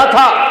ऐसा न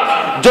था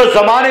जो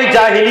ज़माने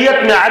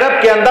जाहिलियत में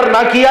अरब के अंदर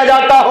ना किया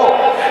जाता हो,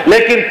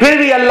 लेकिन फिर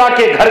भी अल्लाह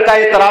के घर का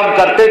एहतराम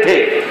करते थे।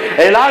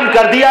 ऐलान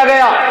कर दिया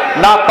गया,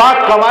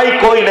 नापाक कमाई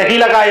कोई नहीं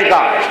लगाएगा,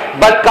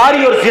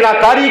 बदकारी और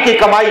जिनाकारी की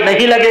कमाई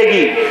नहीं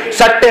लगेगी,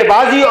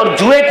 सट्टेबाजी और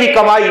जुए की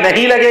कमाई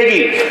नहीं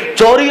लगेगी,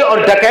 चोरी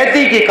और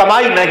डकैती की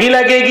कमाई नहीं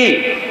लगेगी,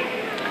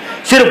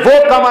 सिर्फ वो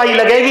कमाई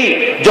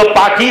लगेगी जो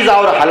पाकीज़ा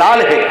और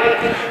हलाल है।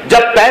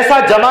 जब पैसा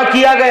जमा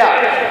किया गया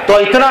तो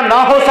इतना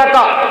ना हो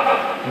सका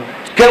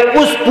कि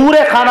उस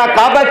पूरे खाना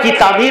काबा की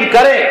तामीर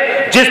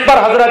करें जिस पर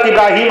हजरत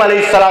इब्राहीम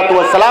अलैहिस्सलातु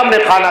वस्सलाम ने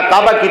खाना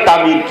काबा की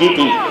तामीर की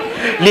थी।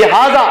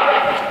 लिहाजा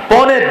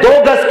 2.25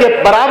 गज के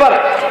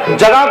बराबर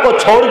जगह को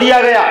छोड़ दिया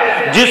गया,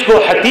 जिसको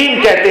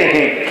हतीम कहते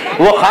हैं।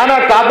 वो खाना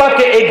काबा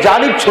के एक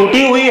जानिब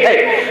छूटी हुई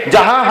है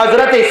जहां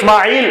हजरत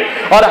इस्माइल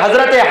और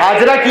हजरत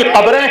हाजरा की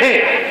कब्रें हैं,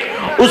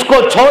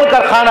 उसको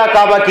छोड़कर खाना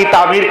काबा की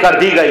तामीर कर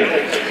दी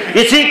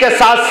गई। इसी के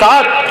साथ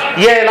साथ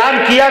ये ऐलान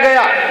किया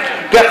गया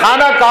कि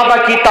खाना काबा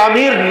की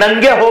तामीर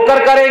नंगे होकर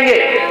करेंगे।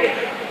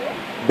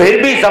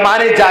 फिर भी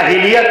जमाने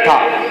जाहिलियत था,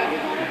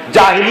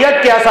 जाहिलियत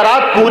के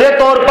असरात पूरे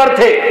तौर पर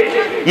थे।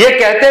 ये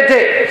कहते थे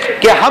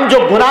कि हम जो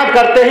गुनाह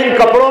करते हैं इन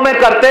कपड़ों में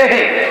करते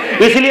हैं,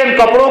 इसलिए इन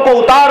कपड़ों को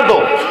उतार दो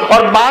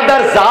और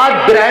मादर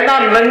जात बिरहना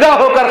नंगा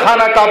होकर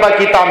खाना काबा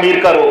की तामीर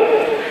करो।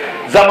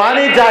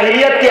 जमाने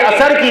जाहिलियत के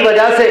असर की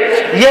वजह से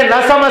ये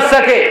न समझ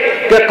सके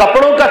कि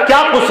कपड़ों का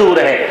क्या कसूर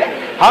है।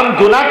 हम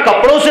गुनाह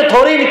कपड़ों से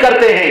थोड़ी नहीं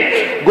करते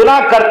हैं, गुनाह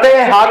करते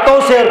हैं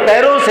हाथों से और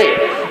पैरों से,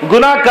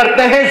 गुनाह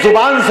करते हैं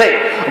जुबान से,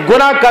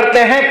 गुनाह करते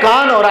हैं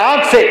कान और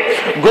आंख से,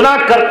 गुनाह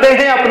करते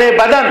हैं अपने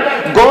बदन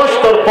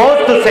गोश्त और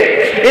पोस्त से।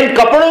 इन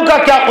कपड़ों का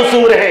क्या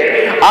कसूर है?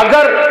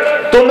 अगर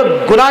तुम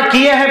गुनाह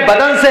किए हैं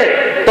बदन से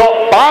तो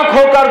पाक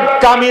होकर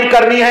तामीर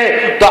करनी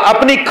है तो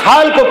अपनी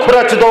खाल को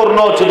खुरच दो और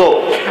नोच दो,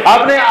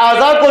 अपने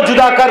आज़ा को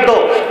जुदा कर दो,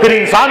 फिर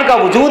इंसान का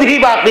वजूद ही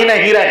बाकी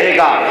नहीं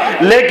रहेगा।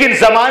 लेकिन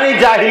ज़माने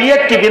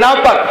जाहिलियत की बिना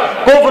पर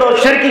कुफ्र और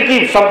शिर्क की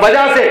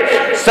वजह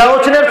से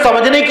सोचने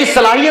समझने की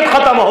सलाहियत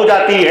खत्म हो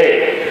जाती है।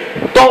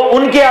 تو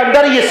ان کے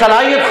اندر یہ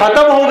صلاحیت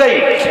ختم ہو گئی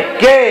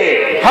کہ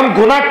ہم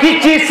گناہ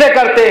کس چیز سے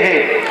کرتے ہیں،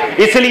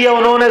 اس لیے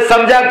انہوں نے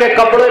سمجھا کہ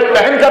کپڑے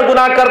پہن کر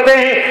گناہ کرتے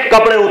ہیں،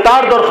 کپڑے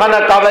اتار دو اور خانہ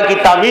کعبہ کی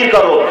تعمیر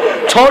کرو۔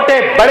 چھوٹے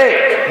بڑے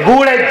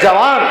بوڑھے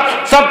جوان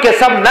سب کے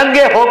سب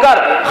ننگے ہو کر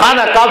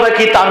خانہ کعبہ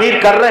کی تعمیر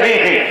کر رہے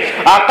ہیں۔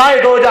 آقا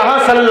دو جہاں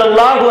صلی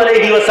اللہ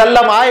علیہ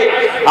وسلم آئے،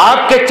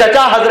 آپ کے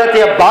چچا حضرت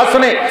عباس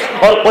نے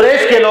اور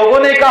قریش کے لوگوں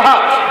نے کہا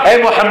اے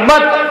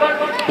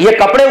محمد یہ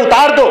کپڑے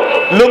اتار دو،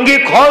 لنگی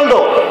کھول دو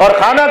اور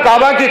خانہ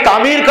کعبہ کی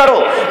تعمیر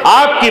کرو۔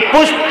 آپ کی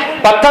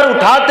پشت پتھر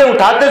اٹھاتے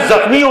اٹھاتے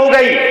زخمی ہو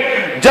گئی۔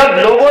 جب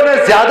لوگوں نے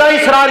زیادہ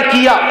اصرار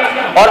کیا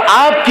اور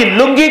آپ کی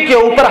لنگی کے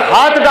اوپر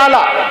ہاتھ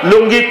ڈالا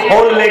لنگی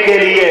کھولنے کے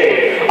لیے،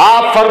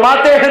 آپ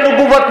فرماتے ہیں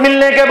نبوت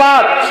ملنے کے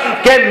بعد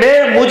کہ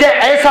مجھے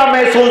ایسا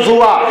محسوس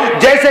ہوا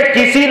جیسے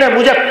کسی نے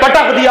مجھے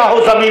پٹک دیا ہو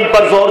زمین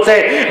پر زور سے،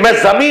 میں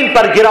زمین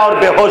پر گرا اور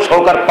بے ہوش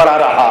ہو کر پڑا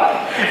رہا۔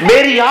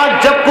 میری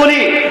آنکھ جب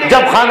کھلی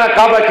جب خانہ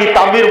کعبہ کی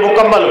تعمیر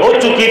مکمل ہو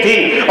چکی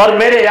تھی اور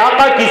میرے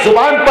آقا کی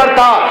زبان پر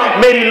تھا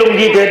میری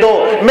لنگی دے دو،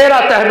 میرا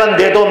تہبند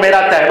دے دو، میرا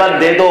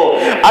تہبند دے دو۔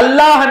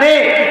 اللہ نے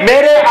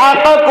میرے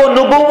آقا کو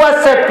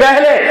نبوت سے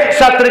پہلے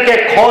سطر کے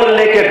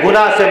کھولنے کے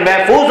گناہ سے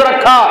محفوظ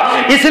رکھا،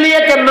 اس لیے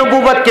کہ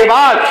نبوت کے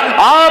بعد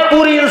آپ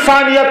پوری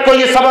انسانیت کو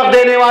یہ سبق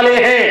دینے والے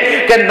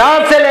ہیں کہ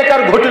ناف سے لے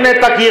کر گھٹنے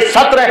تک یہ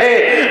سطر ہے،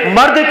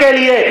 مرد کے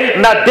لیے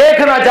نہ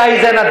دیکھنا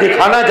جائز ہے نہ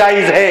دکھانا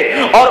جائز ہے،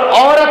 اور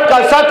عورت کا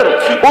سطر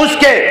اس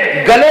کے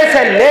گلے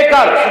سے لے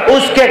کر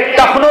اس کے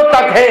ٹخنوں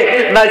تک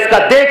ہے، نہ اس کا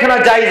دیکھنا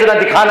جائز نہ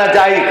دکھانا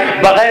جائز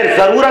بغیر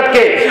ضرورت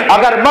کے۔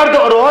 اگر مرد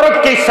اور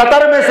عورت کی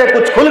سطر میں سے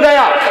کچھ کھل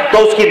گیا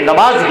تو اس کی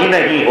نماز ہی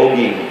نہیں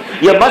ہوگی،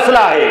 یہ مسئلہ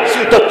ہے۔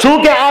 تو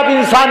چونکہ آپ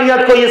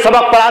انسانیت کو یہ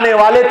سبق پڑھانے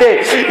والے تھے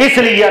اس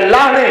لیے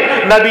اللہ نے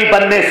نبی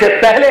بننے سے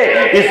پہلے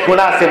اس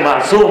گناہ سے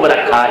معصوم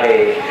رکھا ہے۔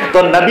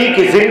 تو نبی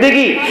کی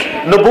زندگی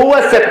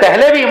نبوت سے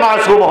پہلے بھی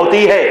معصوم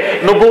ہوتی ہے،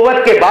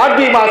 نبوت کے بعد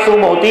بھی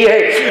معصوم ہوتی ہے۔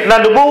 نہ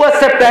نبوت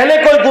سے پہلے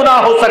کوئی گناہ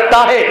ہو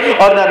سکتا ہے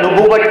اور نہ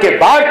نبوت کے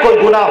بعد کوئی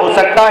گناہ ہو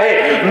سکتا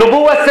ہے۔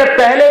 نبوت سے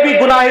پہلے بھی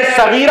گناہ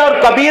صغیرہ اور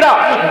کبیرہ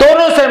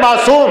دونوں سے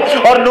معصوم،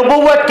 اور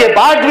نبوت کے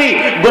بعد بھی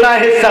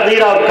گناہ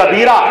صغیرہ اور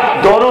کبیرہ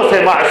دونوں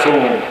سے معصوم۔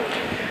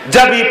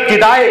 جب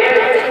ابتدائے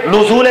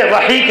نزول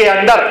وحی کے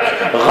اندر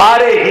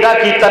غار ہرا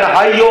کی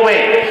تنہائیوں میں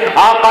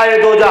آقا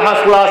دو جہاں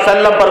صلی اللہ علیہ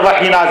وسلم پر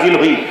وحی نازل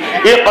ہوئی،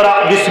 اقرأ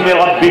بسم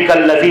ربک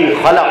الذی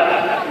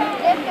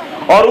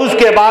خلق، اور اس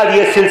کے بعد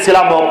یہ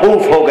سلسلہ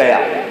موقوف ہو گیا۔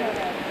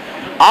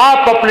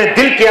 آپ اپنے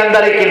دل کے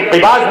اندر ایک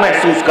انقباض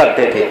محسوس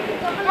کرتے تھے،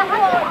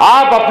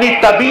 آپ اپنی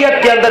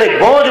طبیعت کے اندر ایک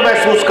بوجھ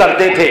محسوس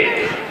کرتے تھے،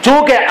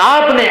 چونکہ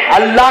آپ نے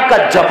اللہ کا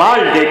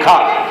جمال دیکھا،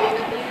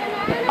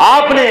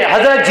 آپ نے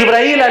حضرت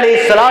جبرائیل علیہ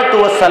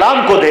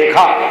السلام کو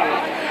دیکھا،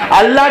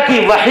 اللہ کی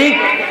وحی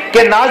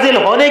کے نازل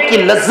ہونے کی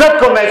لذت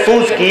کو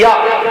محسوس کیا،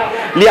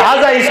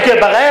 لہذا اس کے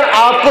بغیر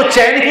آپ کو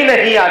چین ہی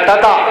نہیں آتا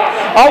تھا،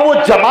 اور وہ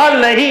جمال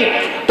نہیں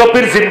تو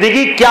پھر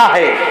زندگی کیا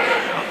ہے؟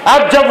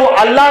 اب جب وہ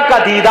اللہ کا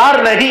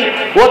دیدار نہیں،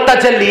 وہ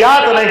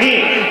تجلیات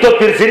نہیں، تو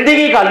پھر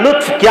زندگی کا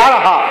لطف کیا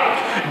رہا؟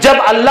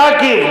 جب اللہ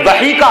کی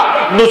وحی کا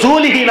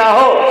نزول ہی نہ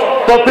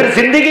ہو تو پھر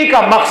زندگی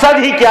کا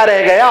مقصد ہی کیا رہ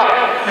گیا؟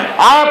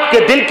 آپ کے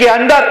دل کے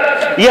اندر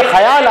یہ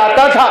خیال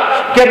آتا تھا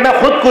کہ میں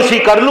خودکشی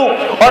کر لوں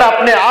اور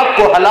اپنے آپ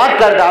کو ہلاک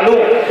کر ڈالوں۔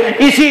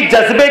 اسی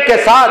جذبے کے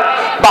ساتھ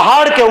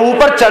پہاڑ کے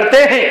اوپر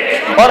چڑھتے ہیں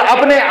اور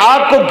اپنے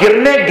آپ کو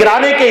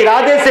گرانے کے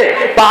ارادے سے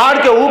پہاڑ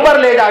کے اوپر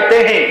لے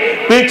جاتے ہیں۔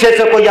 پیچھے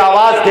سے کوئی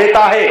آواز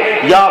دیتا ہے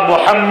یا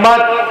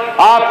محمد،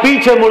 آپ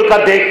پیچھے مڑ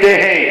کر دیکھتے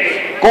ہیں،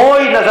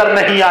 کوئی نظر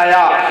نہیں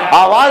آیا،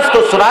 آواز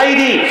تو سنائی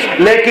دی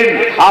لیکن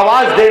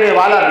آواز دینے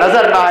والا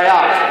نظر نہ آیا۔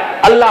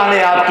 اللہ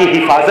نے آپ کی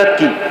حفاظت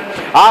کی،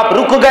 آپ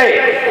رک گئے۔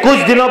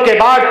 کچھ دنوں کے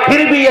بعد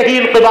پھر بھی یہی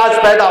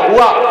انقباض پیدا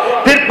ہوا،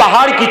 پھر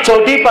پہاڑ کی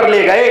چوٹی پر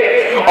لے گئے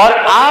اور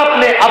آپ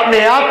نے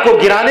اپنے آپ کو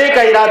گرانے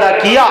کا ارادہ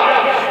کیا۔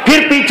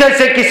 پھر پیچھے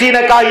سے کسی نے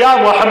کہا یا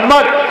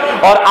محمد،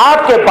 اور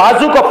آپ کے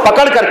بازو کو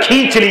پکڑ کر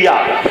کھینچ لیا۔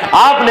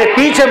 آپ نے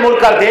پیچھے مڑ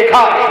کر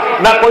دیکھا،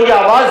 نہ کوئی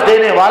آواز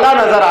دینے والا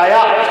نظر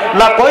آیا،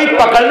 نہ کوئی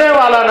پکڑنے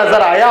والا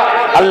نظر آیا۔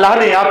 اللہ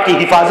نے آپ کی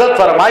حفاظت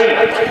فرمائی۔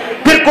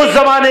 پھر کچھ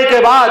زمانے کے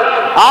بعد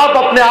آپ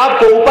اپنے آپ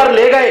کو اوپر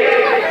لے گئے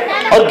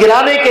اور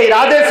گرانے کے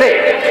ارادے سے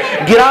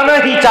گرانا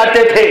ہی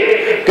چاہتے تھے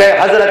کہ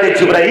حضرت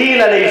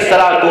جبرائیل علیہ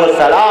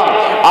السلام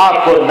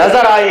آپ کو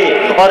نظر آئے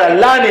اور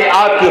اللہ نے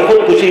آپ کی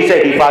خودکشی سے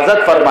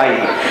حفاظت فرمائی۔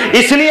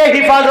 اس لیے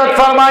حفاظت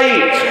فرمائی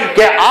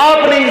کہ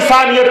آپ نے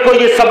انسانیت کو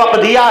یہ سبق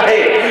دیا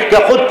ہے کہ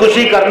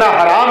خودکشی کرنا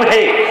حرام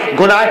ہے،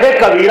 گناہ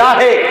کبیرہ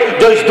ہے۔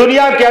 جو اس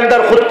دنیا کے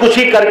اندر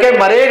خودکشی کر کے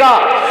مرے گا،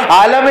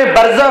 عالم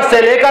برزخ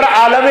سے لے کر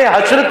عالم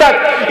حشر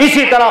تک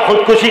اسی طرح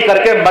خودکشی کر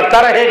کے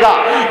مرتا رہے گا۔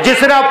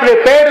 جس نے اپنے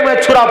پیٹ میں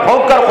چھرا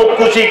بھونک کر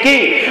خودکشی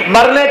کی،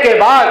 مرنے کے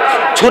بعد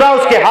چھرا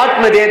اس کے ہاتھ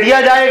میں دے دیا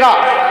جائے گا،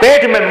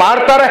 پیٹ میں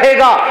مارتا رہے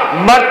گا،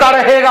 مرتا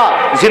رہے گا،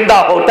 زندہ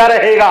ہوتا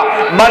رہے گا،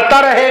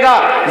 مرتا رہے گا،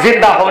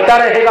 زندہ ہوتا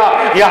رہے گا،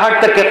 یہاں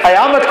تک کہ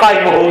قیامت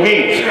قائم ہوگی۔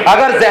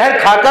 اگر زہر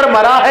کھا کر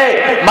مرا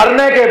ہے،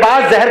 مرنے کے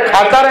بعد زہر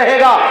کھاتا رہے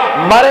گا،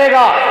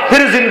 मरेगा,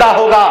 फिर जिंदा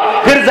होगा,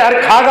 फिर जहर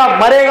खागा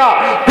मरेगा,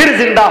 फिर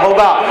जिंदा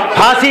होगा,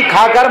 फांसी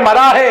खाकर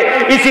मरा है,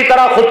 इसी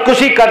तरह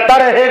खुदकुशी करता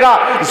रहेगा,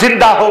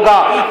 जिंदा होगा,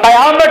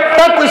 कयामत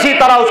तक इसी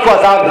तरह उसको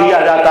अजाब दिया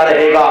जाता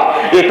रहेगा।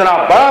 इतना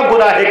बड़ा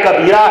गुनाह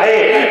कबीरा है।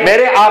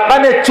 मेरे आका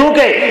ने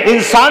चूंकि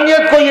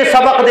इंसानियत को यह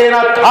सबक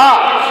देना था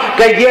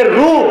कि ये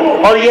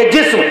रूह और ये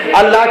जिस्म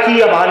अल्लाह की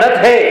अमानत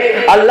है,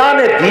 अल्लाह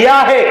ने दिया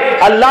है,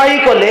 अल्लाह ही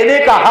को लेने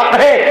का हक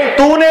है,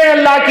 तूने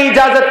अल्लाह की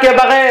इजाजत के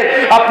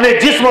बगैर अपने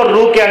जिस्म और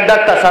रूह के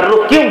अंदर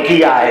तसर्रुफ क्यों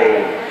किया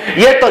है?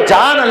 ये तो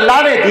जान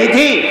अल्लाह ने दी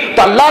थी,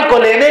 तो अल्लाह को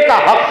लेने का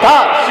हक था,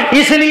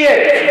 इसलिए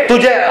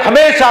तुझे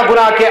हमेशा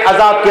गुनाह के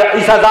अजाब के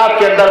इस अजाब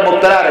के अंदर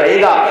मुब्तला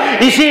रहेगा।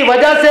 इसी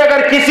वजह से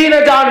अगर किसी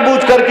ने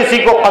जानबूझकर किसी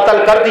को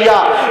कत्ल कर दिया,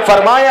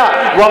 फरमाया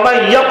वमन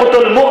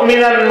यक़्तुल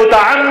मुमिनन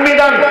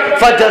मुतअम्मिदन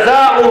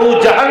फजज़ाउहु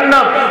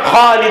जहन्नम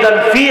खालिदन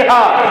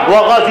फीहा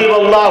व ग़ज़िब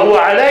अल्लाहु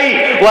अलैहि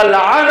व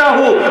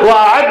लअनहु व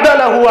अअद्द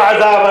लहु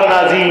अज़ाबन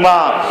अज़ीमा,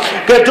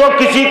 कि जो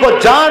किसी को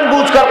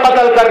जानबूझकर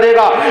कत्ल कर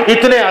देगा,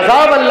 इतने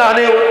अजाब अल्लाह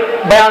ने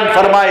बयान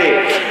फरमाए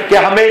कि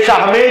हमेशा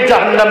हमें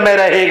जहन्नम में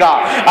रहेगा,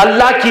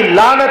 अल्लाह की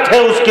लानत है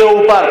उसके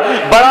ऊपर,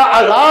 बड़ा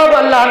अजाब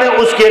अल्लाह ने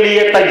उसके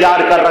लिए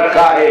तैयार कर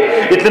रखा है,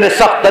 इतने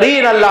सख्त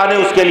तरीन अल्लाह ने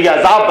उसके लिए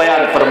अजाब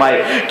बयान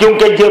फरमाए।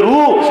 क्योंकि ये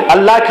रूह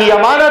अल्लाह की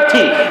अमानत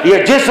थी,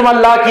 ये जिस्म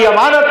अल्लाह की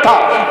अमानत था,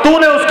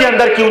 तूने उसके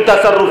अंदर क्यों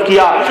तसर्रुफ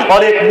किया,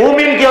 और एक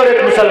मूमिन की और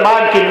एक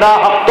मुसलमान की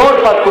नाहक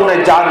तौर पर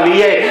तूने जान ली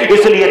है,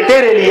 इसलिए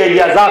तेरे लिए ये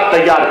अजाब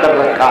तैयार कर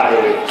रखा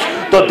है।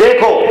 तो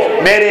देखो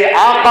मेरे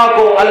आका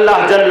को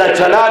अल्लाह जल्ल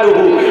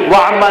जलालुहु व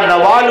अम्मा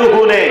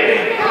नवालुहु ने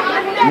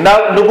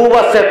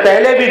नबूवत से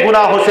पहले भी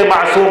गुनाहों से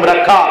मासूम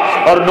रखा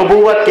और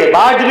नबूवत के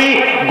बाद भी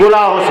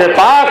गुनाहों से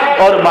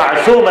पाक और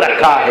मासूम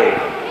रखा है।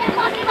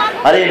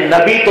 अरे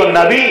नबी तो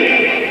नबी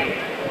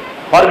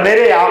और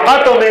मेरे आका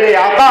तो मेरे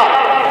आका,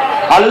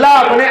 अल्लाह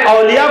अपने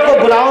औलिया को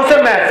गुनाहों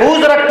से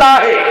महफूज रखता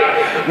है।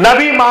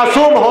 नबी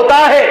मासूम होता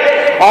है,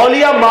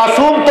 औलिया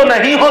मासूम तो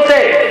नहीं होते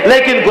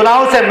लेकिन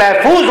गुनाहों से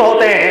महफूज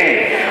होते हैं।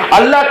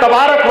 अल्लाह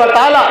तबारक व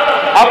ताला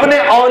अपने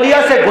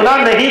औलिया से गुनाह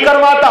नहीं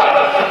करवाता।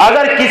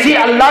 अगर किसी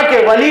अल्लाह के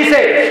वली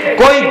से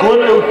कोई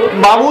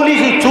मामूली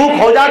सी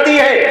चूक हो जाती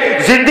है,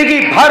 जिंदगी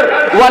भर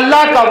वो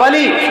अल्लाह का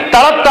वली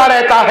तड़पता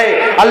रहता है,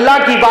 अल्लाह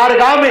की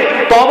बारगाह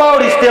में तौबा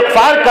और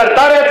इस्तिग़फ़ार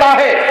करता रहता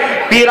है।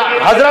 पीर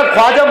हजरत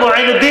ख्वाजा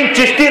मुईनुद्दीन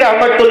चिश्ती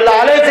रहमतुल्लाह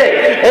अलैह से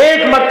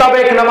एक मरतबा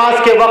एक नमाज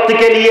के वक्त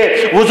के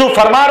लिए वुजू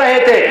फरमा रहे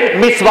थे,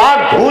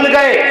 मिसवाक भूल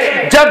गए,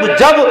 जब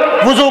जब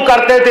वुजू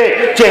करते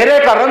थे चेहरे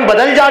का रंग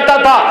बदल जाता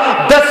था।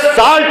 10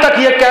 साल तक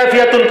ये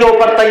कैफियत उनके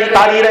ऊपर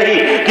तारी रही।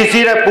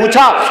 किसी ने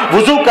पूछा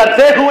वुजू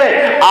करते हुए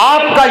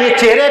आपका ये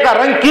चेहरे का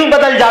रंग क्यों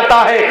बदल जाता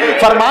है?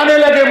 फरमाने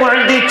लगे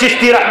मुईनुद्दीन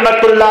चिश्ती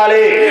रहमतुल्लाह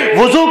अलैह,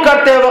 वुजू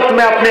करते वक्त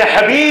मैं अपने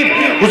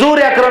हबीब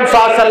हुजूर अकरम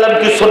सल्लल्लाहु अलैहि वसल्लम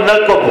की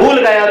सुन्नत को भूल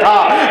गया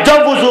था। जब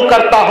वुजू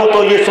करता हूं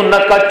तो ये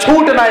सुन्नत का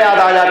छूटना याद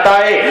आ जाता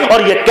है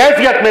और ये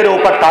कैफियत मेरे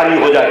ऊपर तारी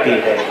हो जाती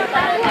है।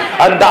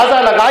 अंदाजा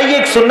लगाइए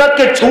एक सुन्नत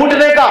के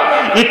छूटने का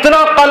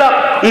इतना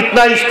कलक,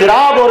 इतना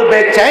इस्तिराब और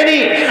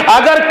बेचैनी।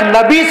 अगर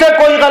नबी से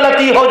कोई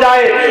गलती हो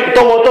जाए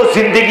तो वो तो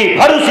जिंदगी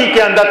भर उसी के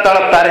अंदर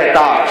तड़पता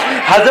रहता।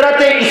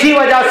 हजरत इसी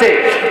वजह से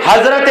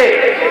हजरत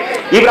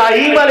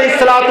इब्राहीम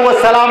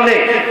अलैहिस्सलाम ने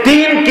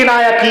 3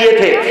 किनाया किए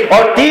थे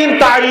और 3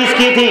 तारीफ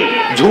की थी,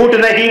 झूठ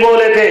नहीं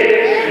बोले थे,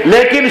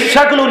 लेकिन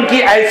शक्ल उनकी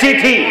ऐसी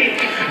थी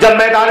जब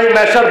मैदान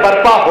महशर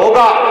बर्पा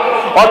होगा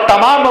और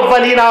तमाम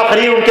अव्वलीन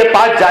आखिरीन उनके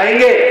पास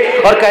जाएंगे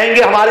और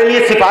कहेंगे हमारे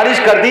लिए सिफारिश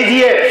कर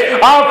दीजिए,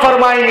 आप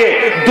फरमाएंगे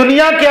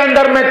दुनिया के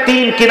अंदर में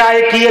 3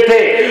 किनाए किए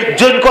थे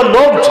जिनको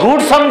लोग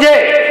झूठ समझे,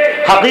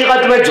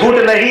 हकीकत में झूठ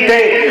नहीं थे।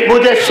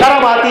 मुझे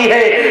शर्म आती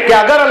है कि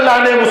अगर अल्लाह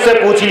ने मुझसे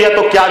पूछ लिया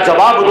तो क्या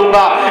जवाब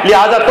दूंगा,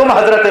 लिहाजा तुम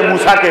हजरत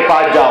मूसा के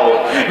पास जाओ।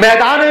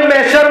 मैदान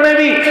महशर में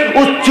भी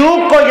उस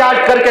चूक को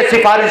याद करके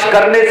सिफारिश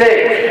करने से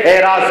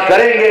एराज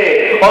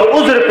करेंगे और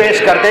उज्र पेश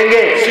कर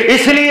देंगे,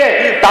 इसलिए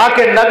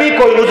ताकि नबी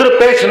कोई उज्र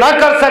पेश ना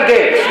कर सके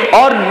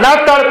और न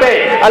तड़पे।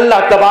 अल्लाह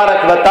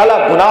तबारक व तआला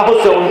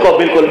गुनाहों से उनको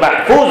बिल्कुल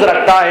महफूज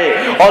रखता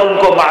है और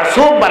उनको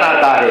मासूम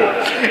बनाता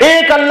है।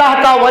 एक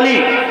अल्लाह का वली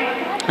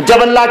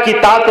जब अल्लाह की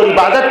ताअत और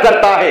इबादत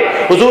करता है,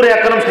 हुजूर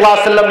अकरम सल्लल्लाहु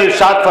अलैहि वसल्लम ने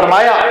इरशाद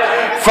फरमाया,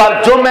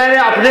 जो मैंने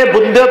अपने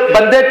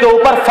बंदे के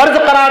ऊपर फर्ज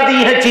करार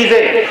दी हैं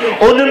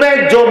चीजें,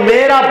 उनमें जो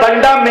मेरा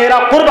बंदा मेरा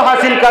कुर्ब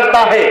हासिल करता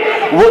है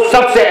वो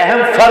सबसे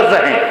अहम फर्ज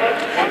है।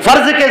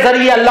 फर्ज के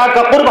जरिए अल्लाह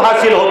का कुर्ब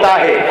हासिल होता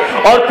है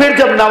और फिर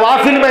जब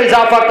नवाफिल में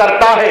इजाफा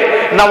करता है,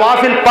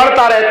 नवाफिल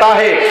पढ़ता रहता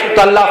है,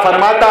 तो अल्लाह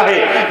फरमाता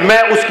है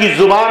मैं उसकी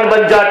जुबान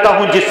बन जाता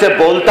हूं जिससे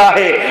बोलता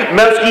है,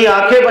 मैं उसकी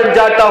आंखें बन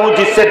जाता हूं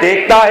जिससे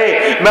देखता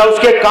है, मैं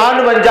उसके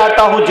कान बन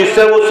जाता हूं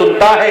जिससे वो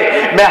सुनता है,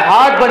 मैं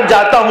हाथ बन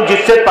जाता हूं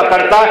जिससे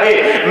पकड़ता है,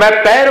 میں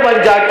پیر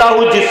بن جاتا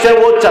ہوں جس سے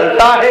وہ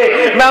چلتا ہے،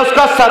 میں اس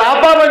کا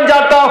سراپا بن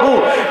جاتا ہوں۔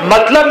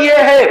 مطلب یہ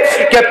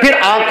ہے کہ پھر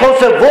آنکھوں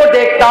سے وہ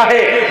دیکھتا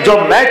ہے جو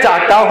میں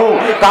چاہتا ہوں،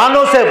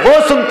 کانوں سے وہ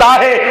سنتا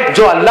ہے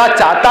جو اللہ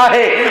چاہتا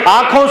ہے،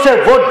 آنکھوں سے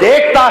وہ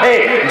دیکھتا ہے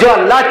جو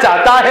اللہ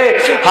چاہتا ہے،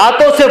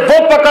 ہاتھوں سے وہ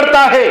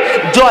پکڑتا ہے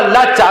جو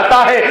اللہ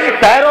چاہتا ہے،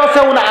 پیروں سے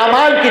ان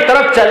اعمال کی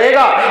طرف چلے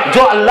گا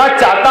جو اللہ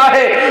چاہتا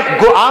ہے۔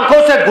 آنکھوں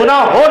سے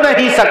گناہ ہو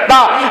نہیں سکتا،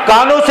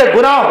 کانوں سے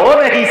گناہ ہو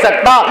نہیں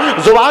سکتا،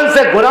 زبان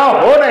سے گناہ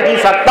ہو نہیں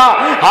سکتا،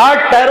 ہاتھ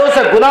پیروں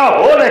سے گناہ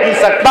ہو نہیں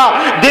سکتا،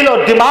 دل اور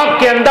دماغ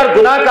کے اندر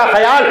گناہ کا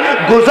خیال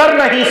گزر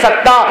نہیں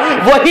سکتا۔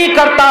 وہی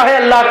کرتا ہے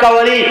اللہ کا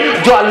ولی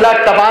جو اللہ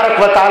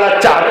تبارک و تعالی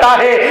چاہتا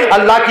ہے،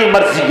 اللہ کی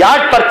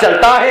مرضیات پر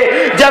چلتا ہے۔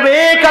 جب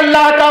ایک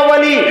اللہ کا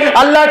ولی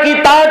اللہ کی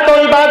طاعت و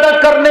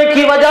عبادت کرنے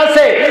کی وجہ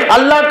سے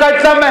اللہ کا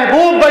اتنا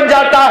محبوب بن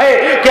جاتا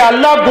ہے کہ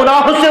اللہ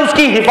گناہوں سے اس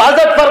کی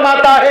حفاظت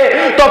فرماتا ہے،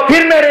 تو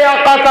پھر میرے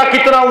آقا کا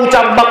کتنا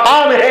اونچا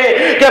مقام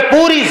ہے کہ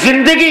پوری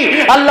زندگی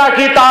اللہ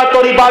کی طاعت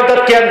اور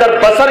عبادت کے اندر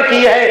بسر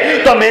کی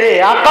ہے۔ تو میرے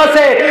آقا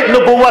سے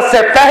نبوت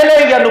سے پہلے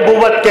یا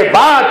نبوت کے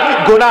بعد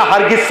گناہ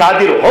ہرگز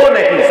صادر ہو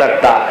نہیں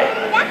سکتا ہے۔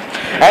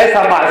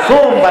 ایسا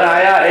معصوم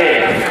بنایا ہے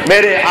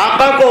میرے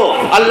آقا کو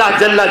اللہ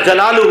جل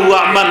جلالہ و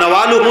عم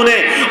نوالہ نے،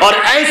 اور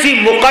ایسی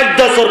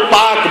مقدس اور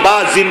پاک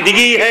باز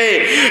زندگی ہے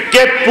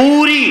کہ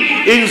پوری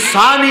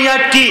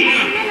انسانیت کی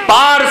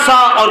پارسا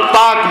اور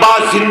پاک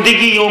باز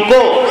زندگیوں کو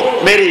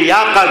میرے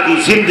آقا کی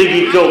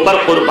زندگی کے اوپر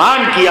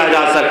قربان کیا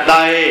جا سکتا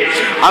ہے۔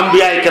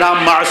 انبیاء کرام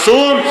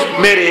معصوم،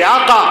 میرے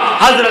آقا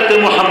حضرت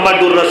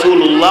محمد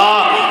الرسول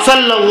اللہ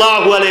صلی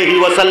اللہ علیہ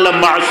وسلم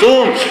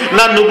معصوم،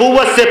 نہ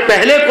نبوت سے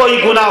پہلے کوئی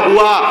گناہ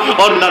ہوا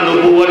اور نہ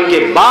نبوت کے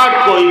بعد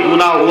کوئی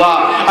گناہ ہوا۔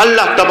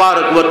 اللہ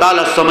تبارک و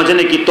تعالی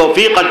سمجھنے کی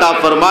توفیق عطا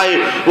فرمائے۔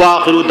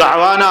 وآخر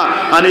دعوانا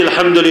ان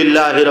الحمد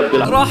للہ رب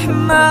العالمین۔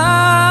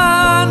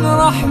 رحمن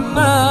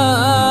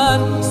رحمن